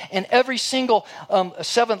church. And every single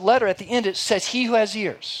 7th letter at the end, it says, he who has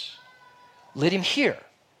ears, let him hear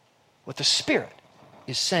what the Spirit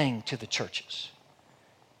is saying to the churches.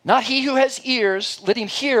 Not he who has ears, let him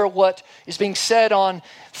hear what is being said on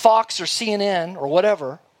Fox or CNN or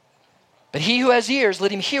whatever. But he who has ears, let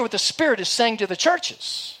him hear what the Spirit is saying to the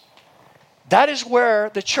churches. That is where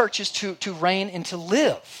the church is to reign and to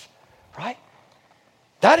live, right?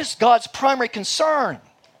 That is God's primary concern,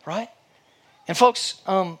 right? And folks,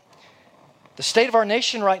 the state of our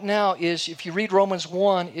nation right now is, if you read Romans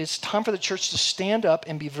 1, it's time for the church to stand up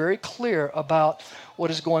and be very clear about what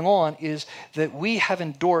is going on, is that we have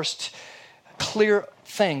endorsed clear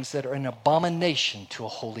things that are an abomination to a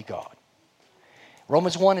holy God.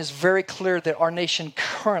 Romans 1 is very clear that our nation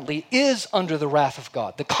currently is under the wrath of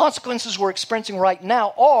God. The consequences we're experiencing right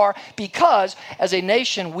now are because, as a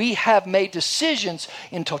nation, we have made decisions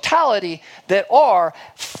in totality that are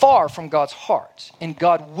far from God's heart. And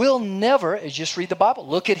God will never, as you just read the Bible,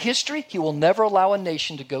 look at history, he will never allow a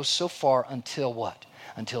nation to go so far until what?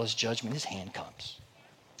 Until his judgment, his hand comes.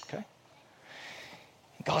 Okay?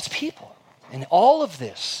 God's people. And all of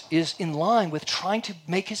this is in line with trying to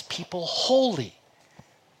make his people holy.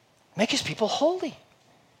 Make his people holy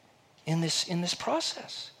in this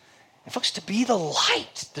process. And folks, to be the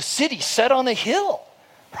light, the city set on a hill,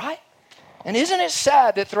 right? And isn't it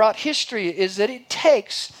sad that throughout history is that it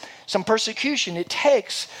takes some persecution, it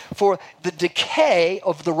takes for the decay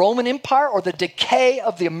of the Roman Empire or the decay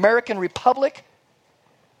of the American Republic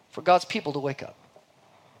for God's people to wake up.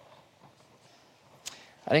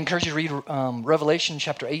 I'd encourage you to read Revelation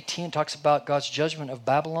chapter 18. It talks about God's judgment of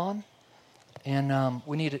Babylon. And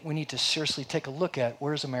we need to seriously take a look at,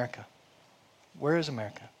 where is America? Where is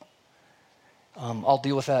America? I'll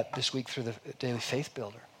deal with that this week through the Daily Faith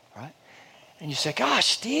Builder, right? And you say, gosh,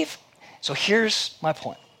 Steve. So here's my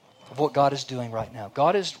point of what God is doing right now.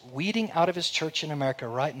 God is weeding out of his church in America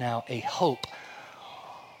right now a hope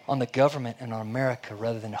on the government and on America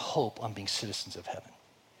rather than a hope on being citizens of heaven.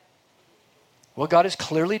 What God is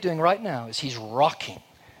clearly doing right now is he's rocking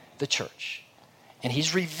the church. And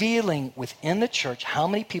he's revealing within the church how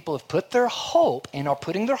many people have put their hope and are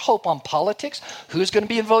putting their hope on politics, who's going to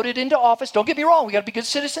be voted into office. Don't get me wrong, we got to be good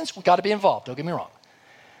citizens, we got to be involved, don't get me wrong.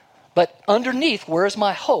 But underneath, where is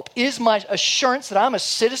my hope? Is my assurance that I'm a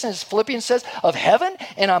citizen, as Philippians says, of heaven,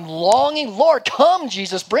 and I'm longing, Lord, come,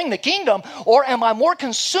 Jesus, bring the kingdom? Or am I more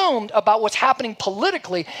consumed about what's happening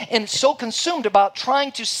politically and so consumed about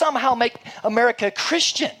trying to somehow make America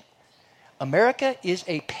Christian? America is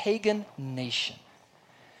a pagan nation.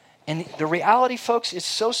 And the reality, folks, is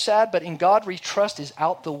so sad, but in God we trust is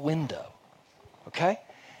out the window, okay?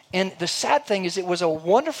 And the sad thing is it was a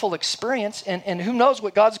wonderful experience, and who knows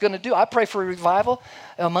what God's going to do. I pray for a revival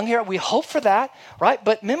among here. We hope for that, right?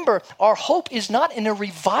 But remember, our hope is not in a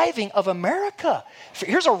reviving of America.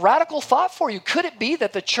 Here's a radical thought for you. Could it be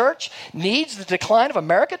that the church needs the decline of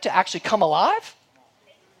America to actually come alive?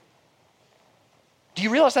 Do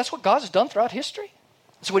you realize that's what God has done throughout history?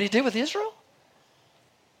 That's what he did with Israel.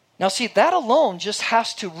 Now, see, that alone just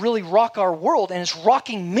has to really rock our world, and it's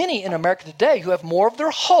rocking many in America today who have more of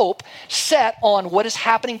their hope set on what is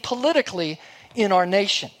happening politically in our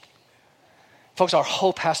nation. Folks, our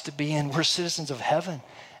hope has to be in we're citizens of heaven.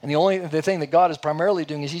 And the thing that God is primarily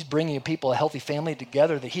doing is he's bringing people, a healthy family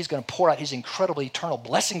together that he's going to pour out his incredible eternal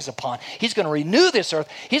blessings upon. He's going to renew this earth.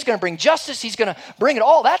 He's going to bring justice. He's going to bring it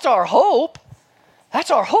all. That's our hope.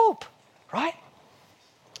 That's our hope, right?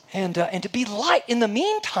 And to be light in the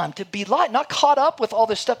meantime, to be light, not caught up with all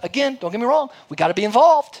this stuff. Again, don't get me wrong, we got to be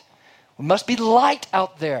involved. We must be light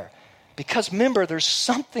out there. Because remember, there's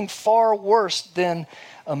something far worse than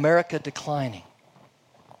America declining.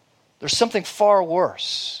 There's something far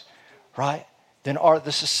worse, right, than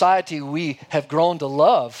the society we have grown to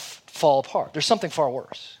love fall apart. There's something far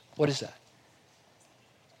worse. What is that?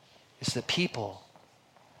 It's that people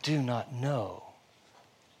do not know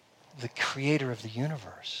the creator of the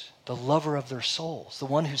universe, the lover of their souls, the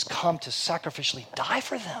one who's come to sacrificially die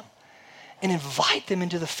for them and invite them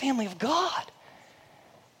into the family of God.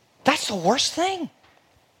 That's the worst thing.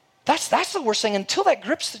 That's the worst thing. Until that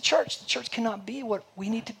grips the church cannot be what we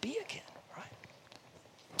need to be again,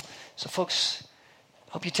 right? So folks,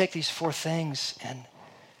 I hope you take these 4 things and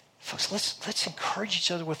folks, let's encourage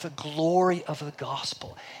each other with the glory of the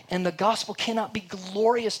gospel. And the gospel cannot be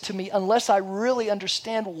glorious to me unless I really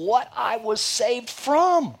understand what I was saved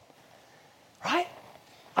from, right?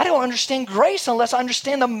 I don't understand grace unless I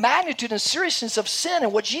understand the magnitude and seriousness of sin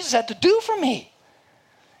and what Jesus had to do for me.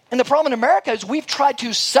 And the problem in America is we've tried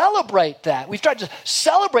to celebrate that. We've tried to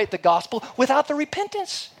celebrate the gospel without the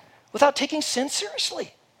repentance, without taking sin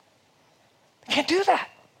seriously. We can't do that.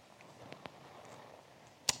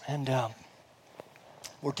 And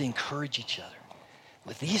we're to encourage each other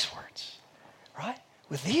with these words, right?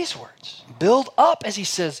 With these words. Build up, as he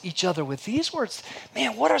says, each other with these words.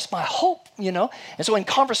 Man, what is my hope, And so in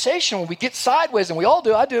conversation, when we get sideways, and we all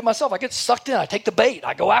do, I do it myself, I get sucked in, I take the bait,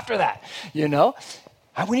 I go after that,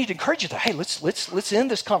 And we need to encourage each other. Hey, let's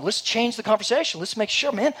end this let's change the conversation. Let's make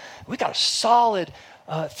sure, man, we got a solid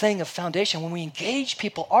thing of foundation. When we engage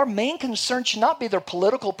people, our main concern should not be their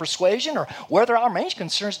political persuasion or whether our main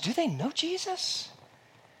concern is, do they know Jesus?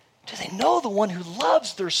 Do they know the one who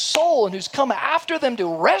loves their soul and who's come after them to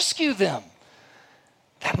rescue them?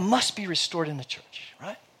 That must be restored in the church,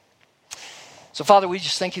 right? So, Father, we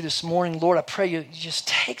just thank you this morning. Lord, I pray you just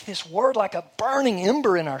take this word like a burning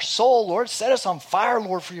ember in our soul, Lord. Set us on fire,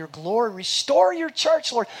 Lord, for your glory. Restore your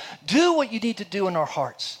church, Lord. Do what you need to do in our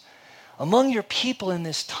hearts. Among your people in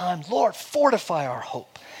this time, Lord, fortify our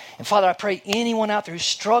hope. And Father, I pray anyone out there who's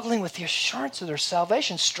struggling with the assurance of their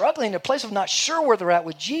salvation, struggling in a place of not sure where they're at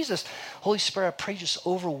with Jesus, Holy Spirit, I pray just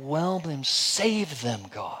overwhelm them, save them,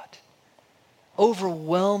 God.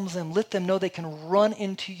 Overwhelm them. Let them know they can run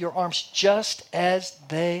into your arms just as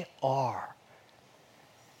they are.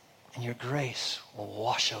 And your grace will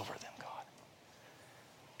wash over them, God.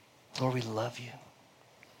 Lord, we love you.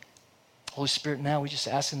 Holy Spirit, now we just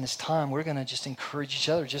ask in this time, we're going to just encourage each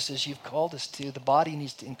other just as you've called us to. The body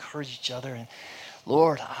needs to encourage each other. And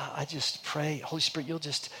Lord, I just pray, Holy Spirit, you'll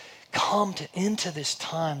just come into this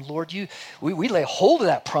time. Lord, we lay hold of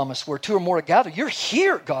that promise where 2 or more are gathered. You're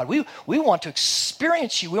here, God. We want to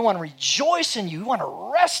experience you. We want to rejoice in you. We want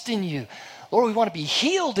to rest in you. Lord, we want to be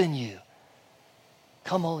healed in you.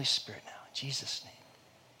 Come, Holy Spirit, now. In Jesus'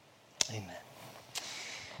 name. Amen.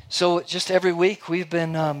 So just every week we've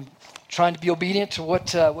been trying to be obedient to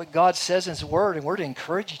what God says in his word, and we're to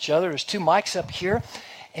encourage each other. There's 2 mics up here.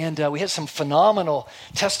 And we had some phenomenal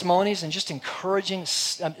testimonies and just encouraging.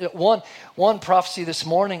 One prophecy this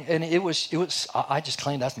morning, and it was. I just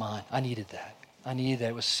claimed that's mine. I needed that.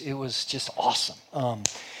 It was just awesome.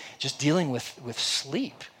 Just dealing with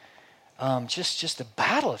sleep, just the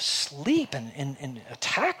battle of sleep and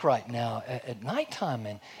attack right now at nighttime,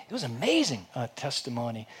 and it was amazing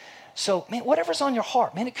testimony. So, man, whatever's on your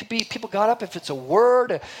heart, man, it could be people got up, if it's a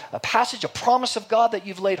word, a passage, a promise of God that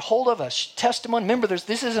you've laid hold of, a testimony. Remember,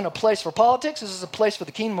 this isn't a place for politics. This is a place for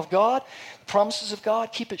the kingdom of God, the promises of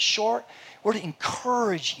God. Keep it short. We're to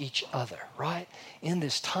encourage each other, right, in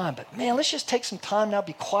this time. But, man, let's just take some time now,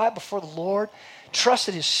 be quiet before the Lord, trust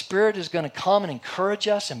that his Spirit is going to come and encourage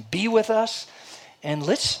us and be with us. And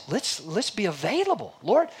let's be available.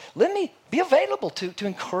 Lord, let me be available to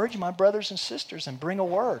encourage my brothers and sisters and bring a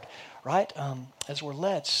word, right, as we're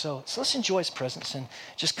led. So let's enjoy his presence and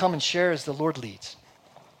just come and share as the Lord leads.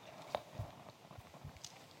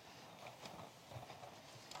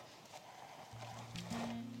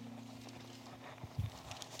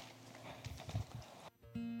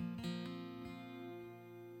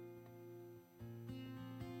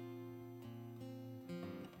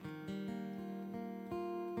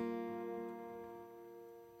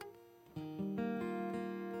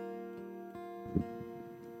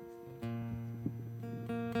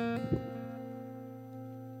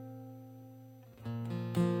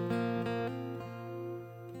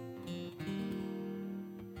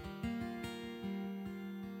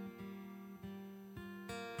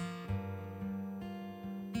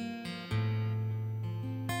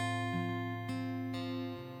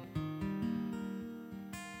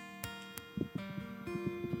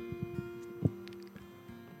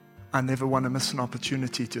 I never want to miss an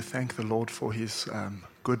opportunity to thank the Lord for his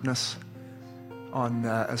goodness.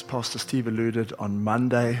 As Pastor Steve alluded, on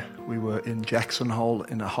Monday, we were in Jackson Hole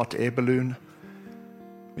in a hot air balloon.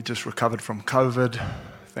 We just recovered from COVID,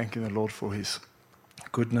 thanking the Lord for his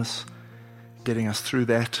goodness, getting us through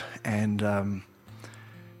that. And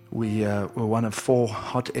we were one of 4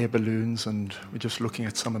 hot air balloons, and we're just looking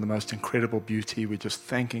at some of the most incredible beauty. We're just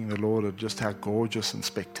thanking the Lord of just how gorgeous and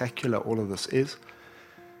spectacular all of this is.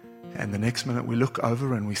 And the next minute we look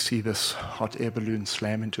over and we see this hot air balloon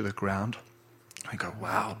slam into the ground. I go,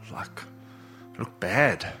 wow, like, look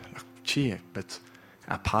bad. Like, gee, but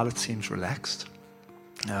our pilot seems relaxed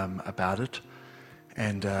about it.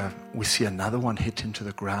 And we see another one hit into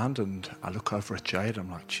the ground, and I look over at Jade. I'm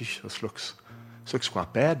like, geez, this looks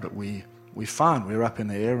quite bad, but we're fine. We're up in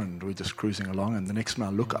the air and we're just cruising along. And the next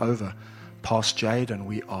minute I look over past Jade, and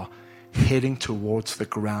we are heading towards the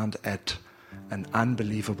ground at an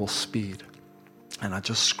unbelievable speed. And I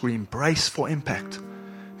just scream, brace for impact.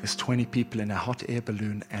 There's 20 people in a hot air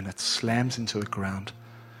balloon, and it slams into the ground,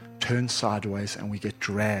 turns sideways, and we get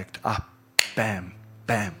dragged up. Bam,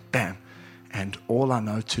 bam, bam. And all I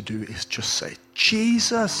know to do is just say,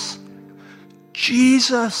 Jesus,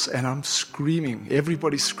 Jesus. And I'm screaming.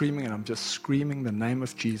 Everybody's screaming, and I'm just screaming the name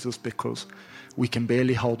of Jesus because we can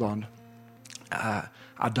barely hold on.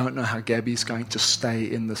 I don't know how Gabby's going to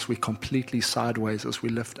stay in this. We're completely sideways as we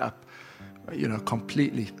lift up,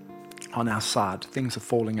 completely on our side. Things are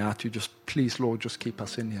falling out. You just, please, Lord, just keep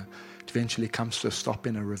us in here. It eventually comes to a stop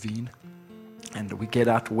in a ravine, and we get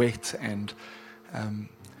out wet, and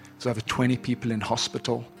there's over 20 people in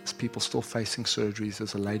hospital. There's people still facing surgeries.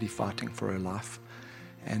 There's a lady fighting for her life.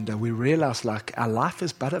 And we realize, like, our life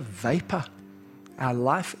is but a vapor. Our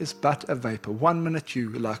life is but a vapor. 1 minute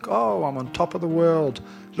you're like, oh, I'm on top of the world.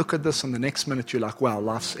 Look at this. And the next minute you're like, wow,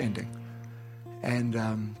 life's ending.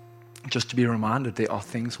 And just to be reminded, there are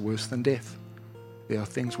things worse than death. There are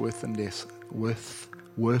things worse than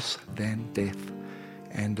death.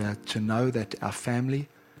 And to know that our family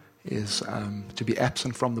is to be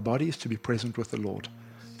absent from the body is to be present with the Lord.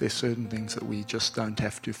 There's certain things that we just don't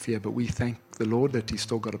have to fear, but we thank the Lord that He's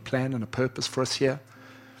still got a plan and a purpose for us here.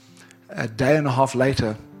 A day and a half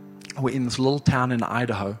later, we're in this little town in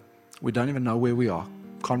Idaho. We don't even know where we are.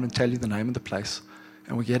 Can't even tell you the name of the place.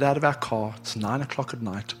 And we get out of our car. It's 9 o'clock at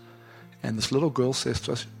night. And this little girl says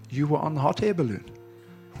to us, you were on the hot air balloon.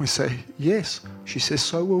 We say, yes. She says,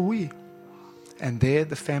 so were we. And there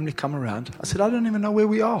the family come around. I said, I don't even know where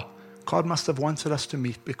we are. God must have wanted us to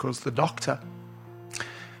meet because the doctor,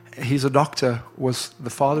 he's a doctor, was the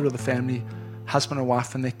father of the family, husband and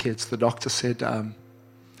wife and their kids. The doctor said,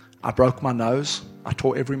 I broke my nose. I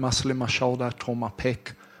tore every muscle in my shoulder. I tore my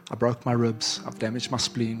pec. I broke my ribs. I've damaged my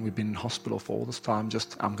spleen. We've been in hospital for all this time.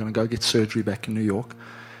 I'm going to go get surgery back in New York.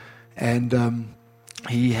 And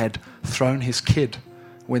he had thrown his kid.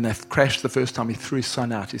 When they crashed the first time, he threw his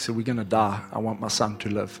son out. He said, we're going to die. I want my son to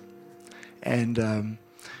live. And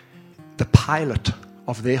the pilot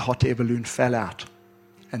of their hot air balloon fell out.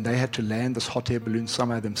 And they had to land this hot air balloon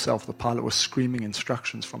somehow themselves. The pilot was screaming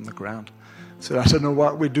instructions from the ground. So I don't know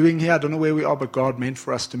what we're doing here. I don't know where we are, but God meant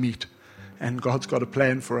for us to meet. And God's got a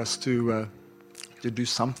plan for us to do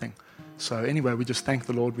something. So anyway, we just thank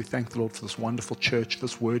the Lord. We thank the Lord for this wonderful church,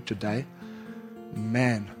 this word today.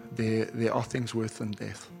 Man, there are things worse than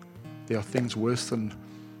death. There are things worse than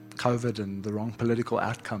COVID and the wrong political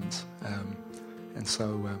outcomes. And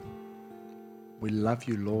so we love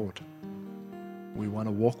you, Lord. We want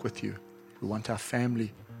to walk with you. We want our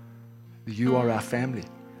family. You are our family.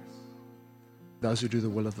 Those who do the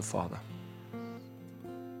will of the Father.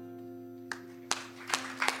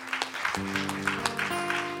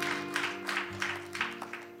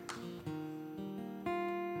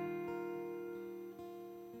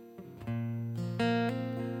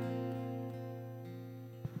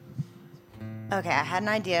 Okay, I had an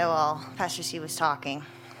idea while Pastor Steve was talking,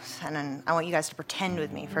 and then I want you guys to pretend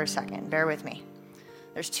with me for a second. Bear with me.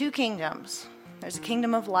 There's two kingdoms. There's a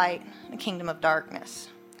kingdom of light and a kingdom of darkness.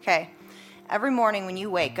 Okay? Every morning when you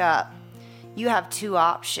wake up, you have two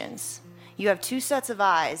options. You have two sets of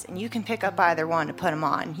eyes, and you can pick up either one to put them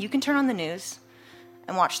on. You can turn on the news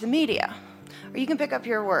and watch the media, or you can pick up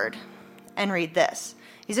your word and read this.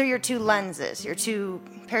 These are your two lenses, your two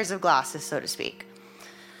pairs of glasses, so to speak.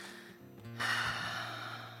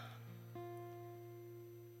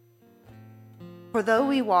 For though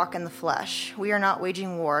we walk in the flesh, we are not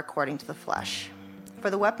waging war according to the flesh. For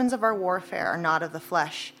the weapons of our warfare are not of the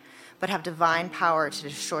flesh, but have divine power to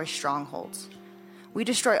destroy strongholds. We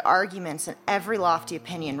destroy arguments and every lofty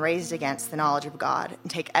opinion raised against the knowledge of God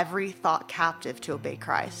and take every thought captive to obey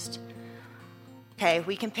Christ. Okay,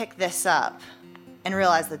 we can pick this up and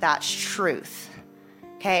realize that that's truth.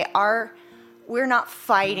 Okay, we're not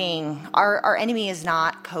fighting. Our enemy is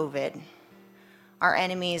not COVID. Our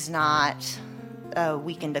enemy is not a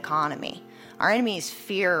weakened economy. Our enemy is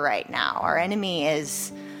fear right now. Our enemy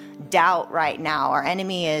is doubt right now. Our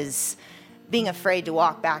enemy is being afraid to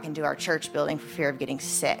walk back into our church building for fear of getting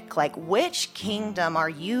sick. Like, which kingdom are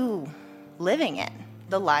you living in?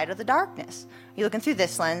 The light or the darkness? Are you looking through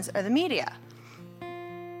this lens or the media?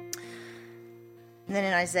 And then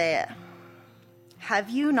in Isaiah, have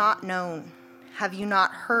you not known? Have you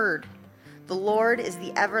not heard? The Lord is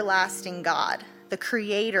the everlasting God, the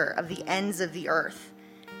creator of the ends of the earth.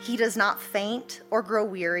 He does not faint or grow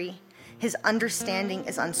weary. His understanding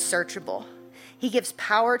is unsearchable. He gives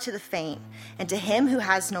power to the faint, and to him who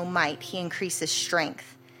has no might, he increases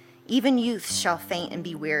strength. Even youths shall faint and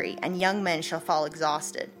be weary, and young men shall fall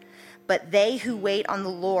exhausted. But they who wait on the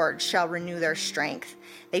Lord shall renew their strength.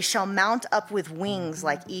 They shall mount up with wings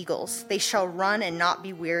like eagles. They shall run and not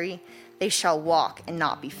be weary. They shall walk and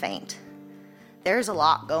not be faint. There's a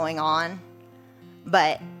lot going on,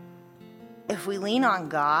 but if we lean on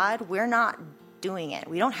God, we're not doing it.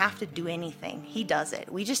 We don't have to do anything. He does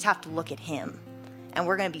it. We just have to look at him, and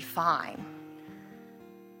we're going to be fine.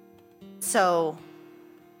 So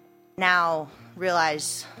now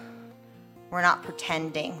realize we're not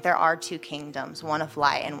pretending. There are two kingdoms, one of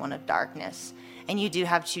light and one of darkness. And you do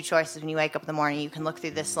have two choices when you wake up in the morning. You can look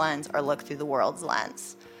through this lens or look through the world's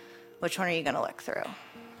lens. Which one are you going to look through?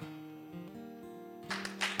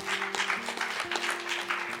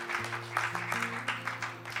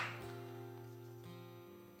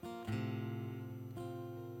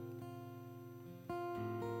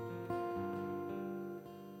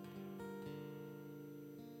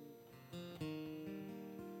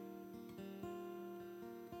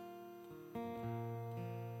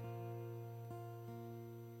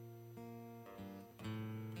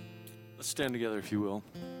 Let's stand together, if you will.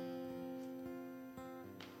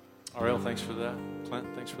 Ariel, thanks for that. Clint,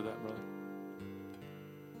 thanks for that, brother.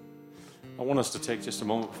 I want us to take just a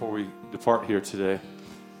moment before we depart here today,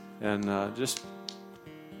 and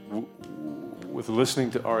with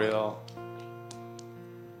listening to Ariel,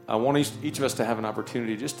 I want each of us to have an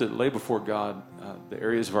opportunity just to lay before God the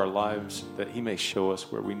areas of our lives that he may show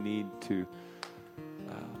us where we need to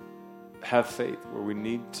have faith, where we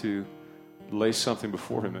need to lay something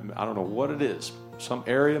before him. And I don't know what it is. Some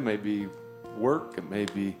area may be work, it may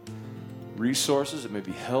be resources, it may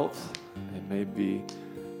be health, it may be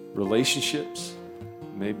relationships,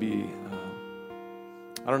 it may be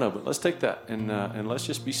I don't know, but let's take that and let's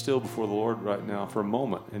just be still before the Lord right now for a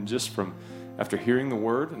moment. And just from after hearing the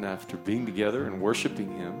word and after being together and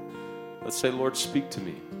worshiping him, let's say, Lord, speak to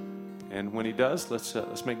me. And when he does,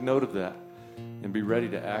 let's make note of that and be ready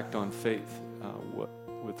to act on faith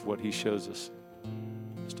with what he shows us.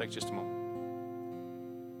 Let's take just a moment.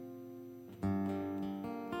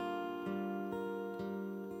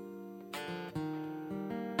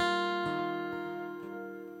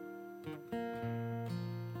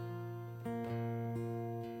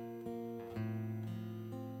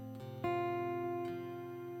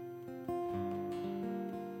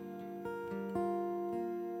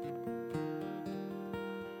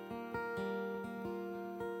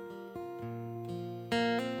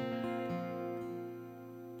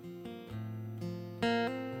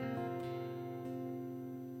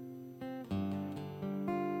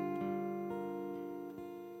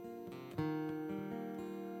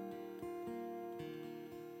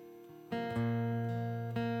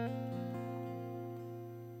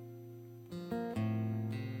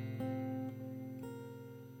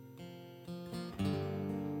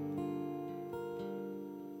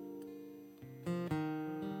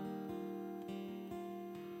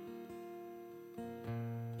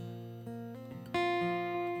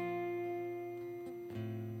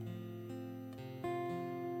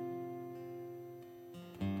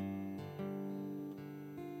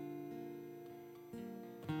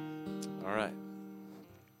 All right.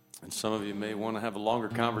 And some of you may want to have a longer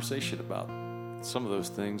conversation about some of those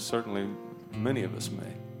things. Certainly, many of us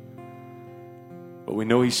may. But we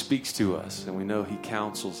know he speaks to us, and we know he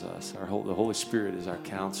counsels us. The Holy Spirit is our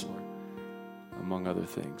counselor, among other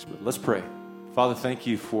things. But let's pray. Father, thank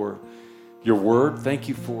you for your word. Thank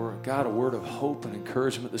you for, God, a word of hope and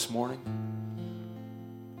encouragement this morning.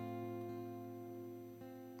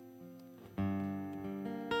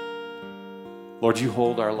 Lord, you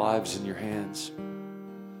hold our lives in your hands.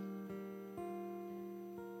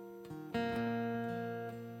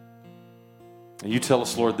 And you tell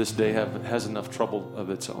us, Lord, this day has enough trouble of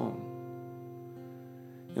its own.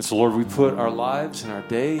 And so, Lord, we put our lives and our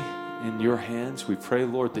day in your hands. We pray,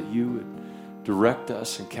 Lord, that you would direct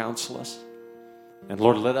us and counsel us. And,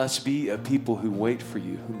 Lord, let us be a people who wait for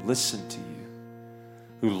you, who listen to you,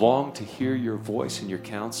 who long to hear your voice and your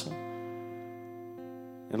counsel.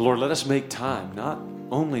 And Lord, let us make time, not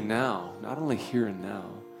only now, not only here and now,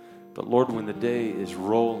 but Lord, when the day is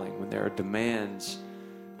rolling, when there are demands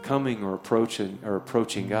coming or approaching,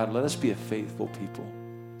 God, let us be a faithful people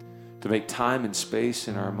to make time and space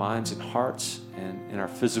in our minds and hearts and in our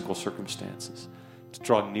physical circumstances to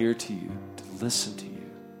draw near to you, to listen to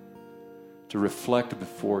you, to reflect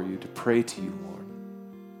before you, to pray to you, Lord.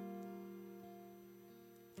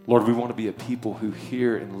 Lord, we want to be a people who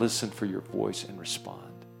hear and listen for your voice and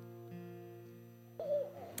respond.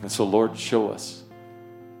 And so, Lord, show us.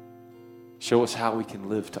 Show us how we can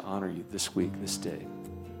live to honor you this week, this day.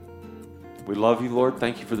 We love you, Lord.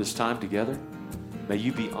 Thank you for this time together. May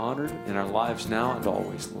you be honored in our lives now and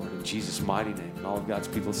always, Lord. In Jesus' mighty name. And all of God's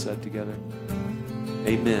people said together,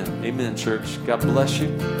 amen. Amen, church. God bless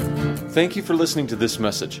you. Thank you for listening to this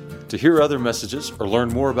message. To hear other messages or learn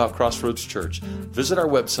more about Crossroads Church, visit our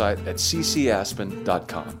website at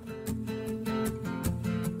ccaspen.com.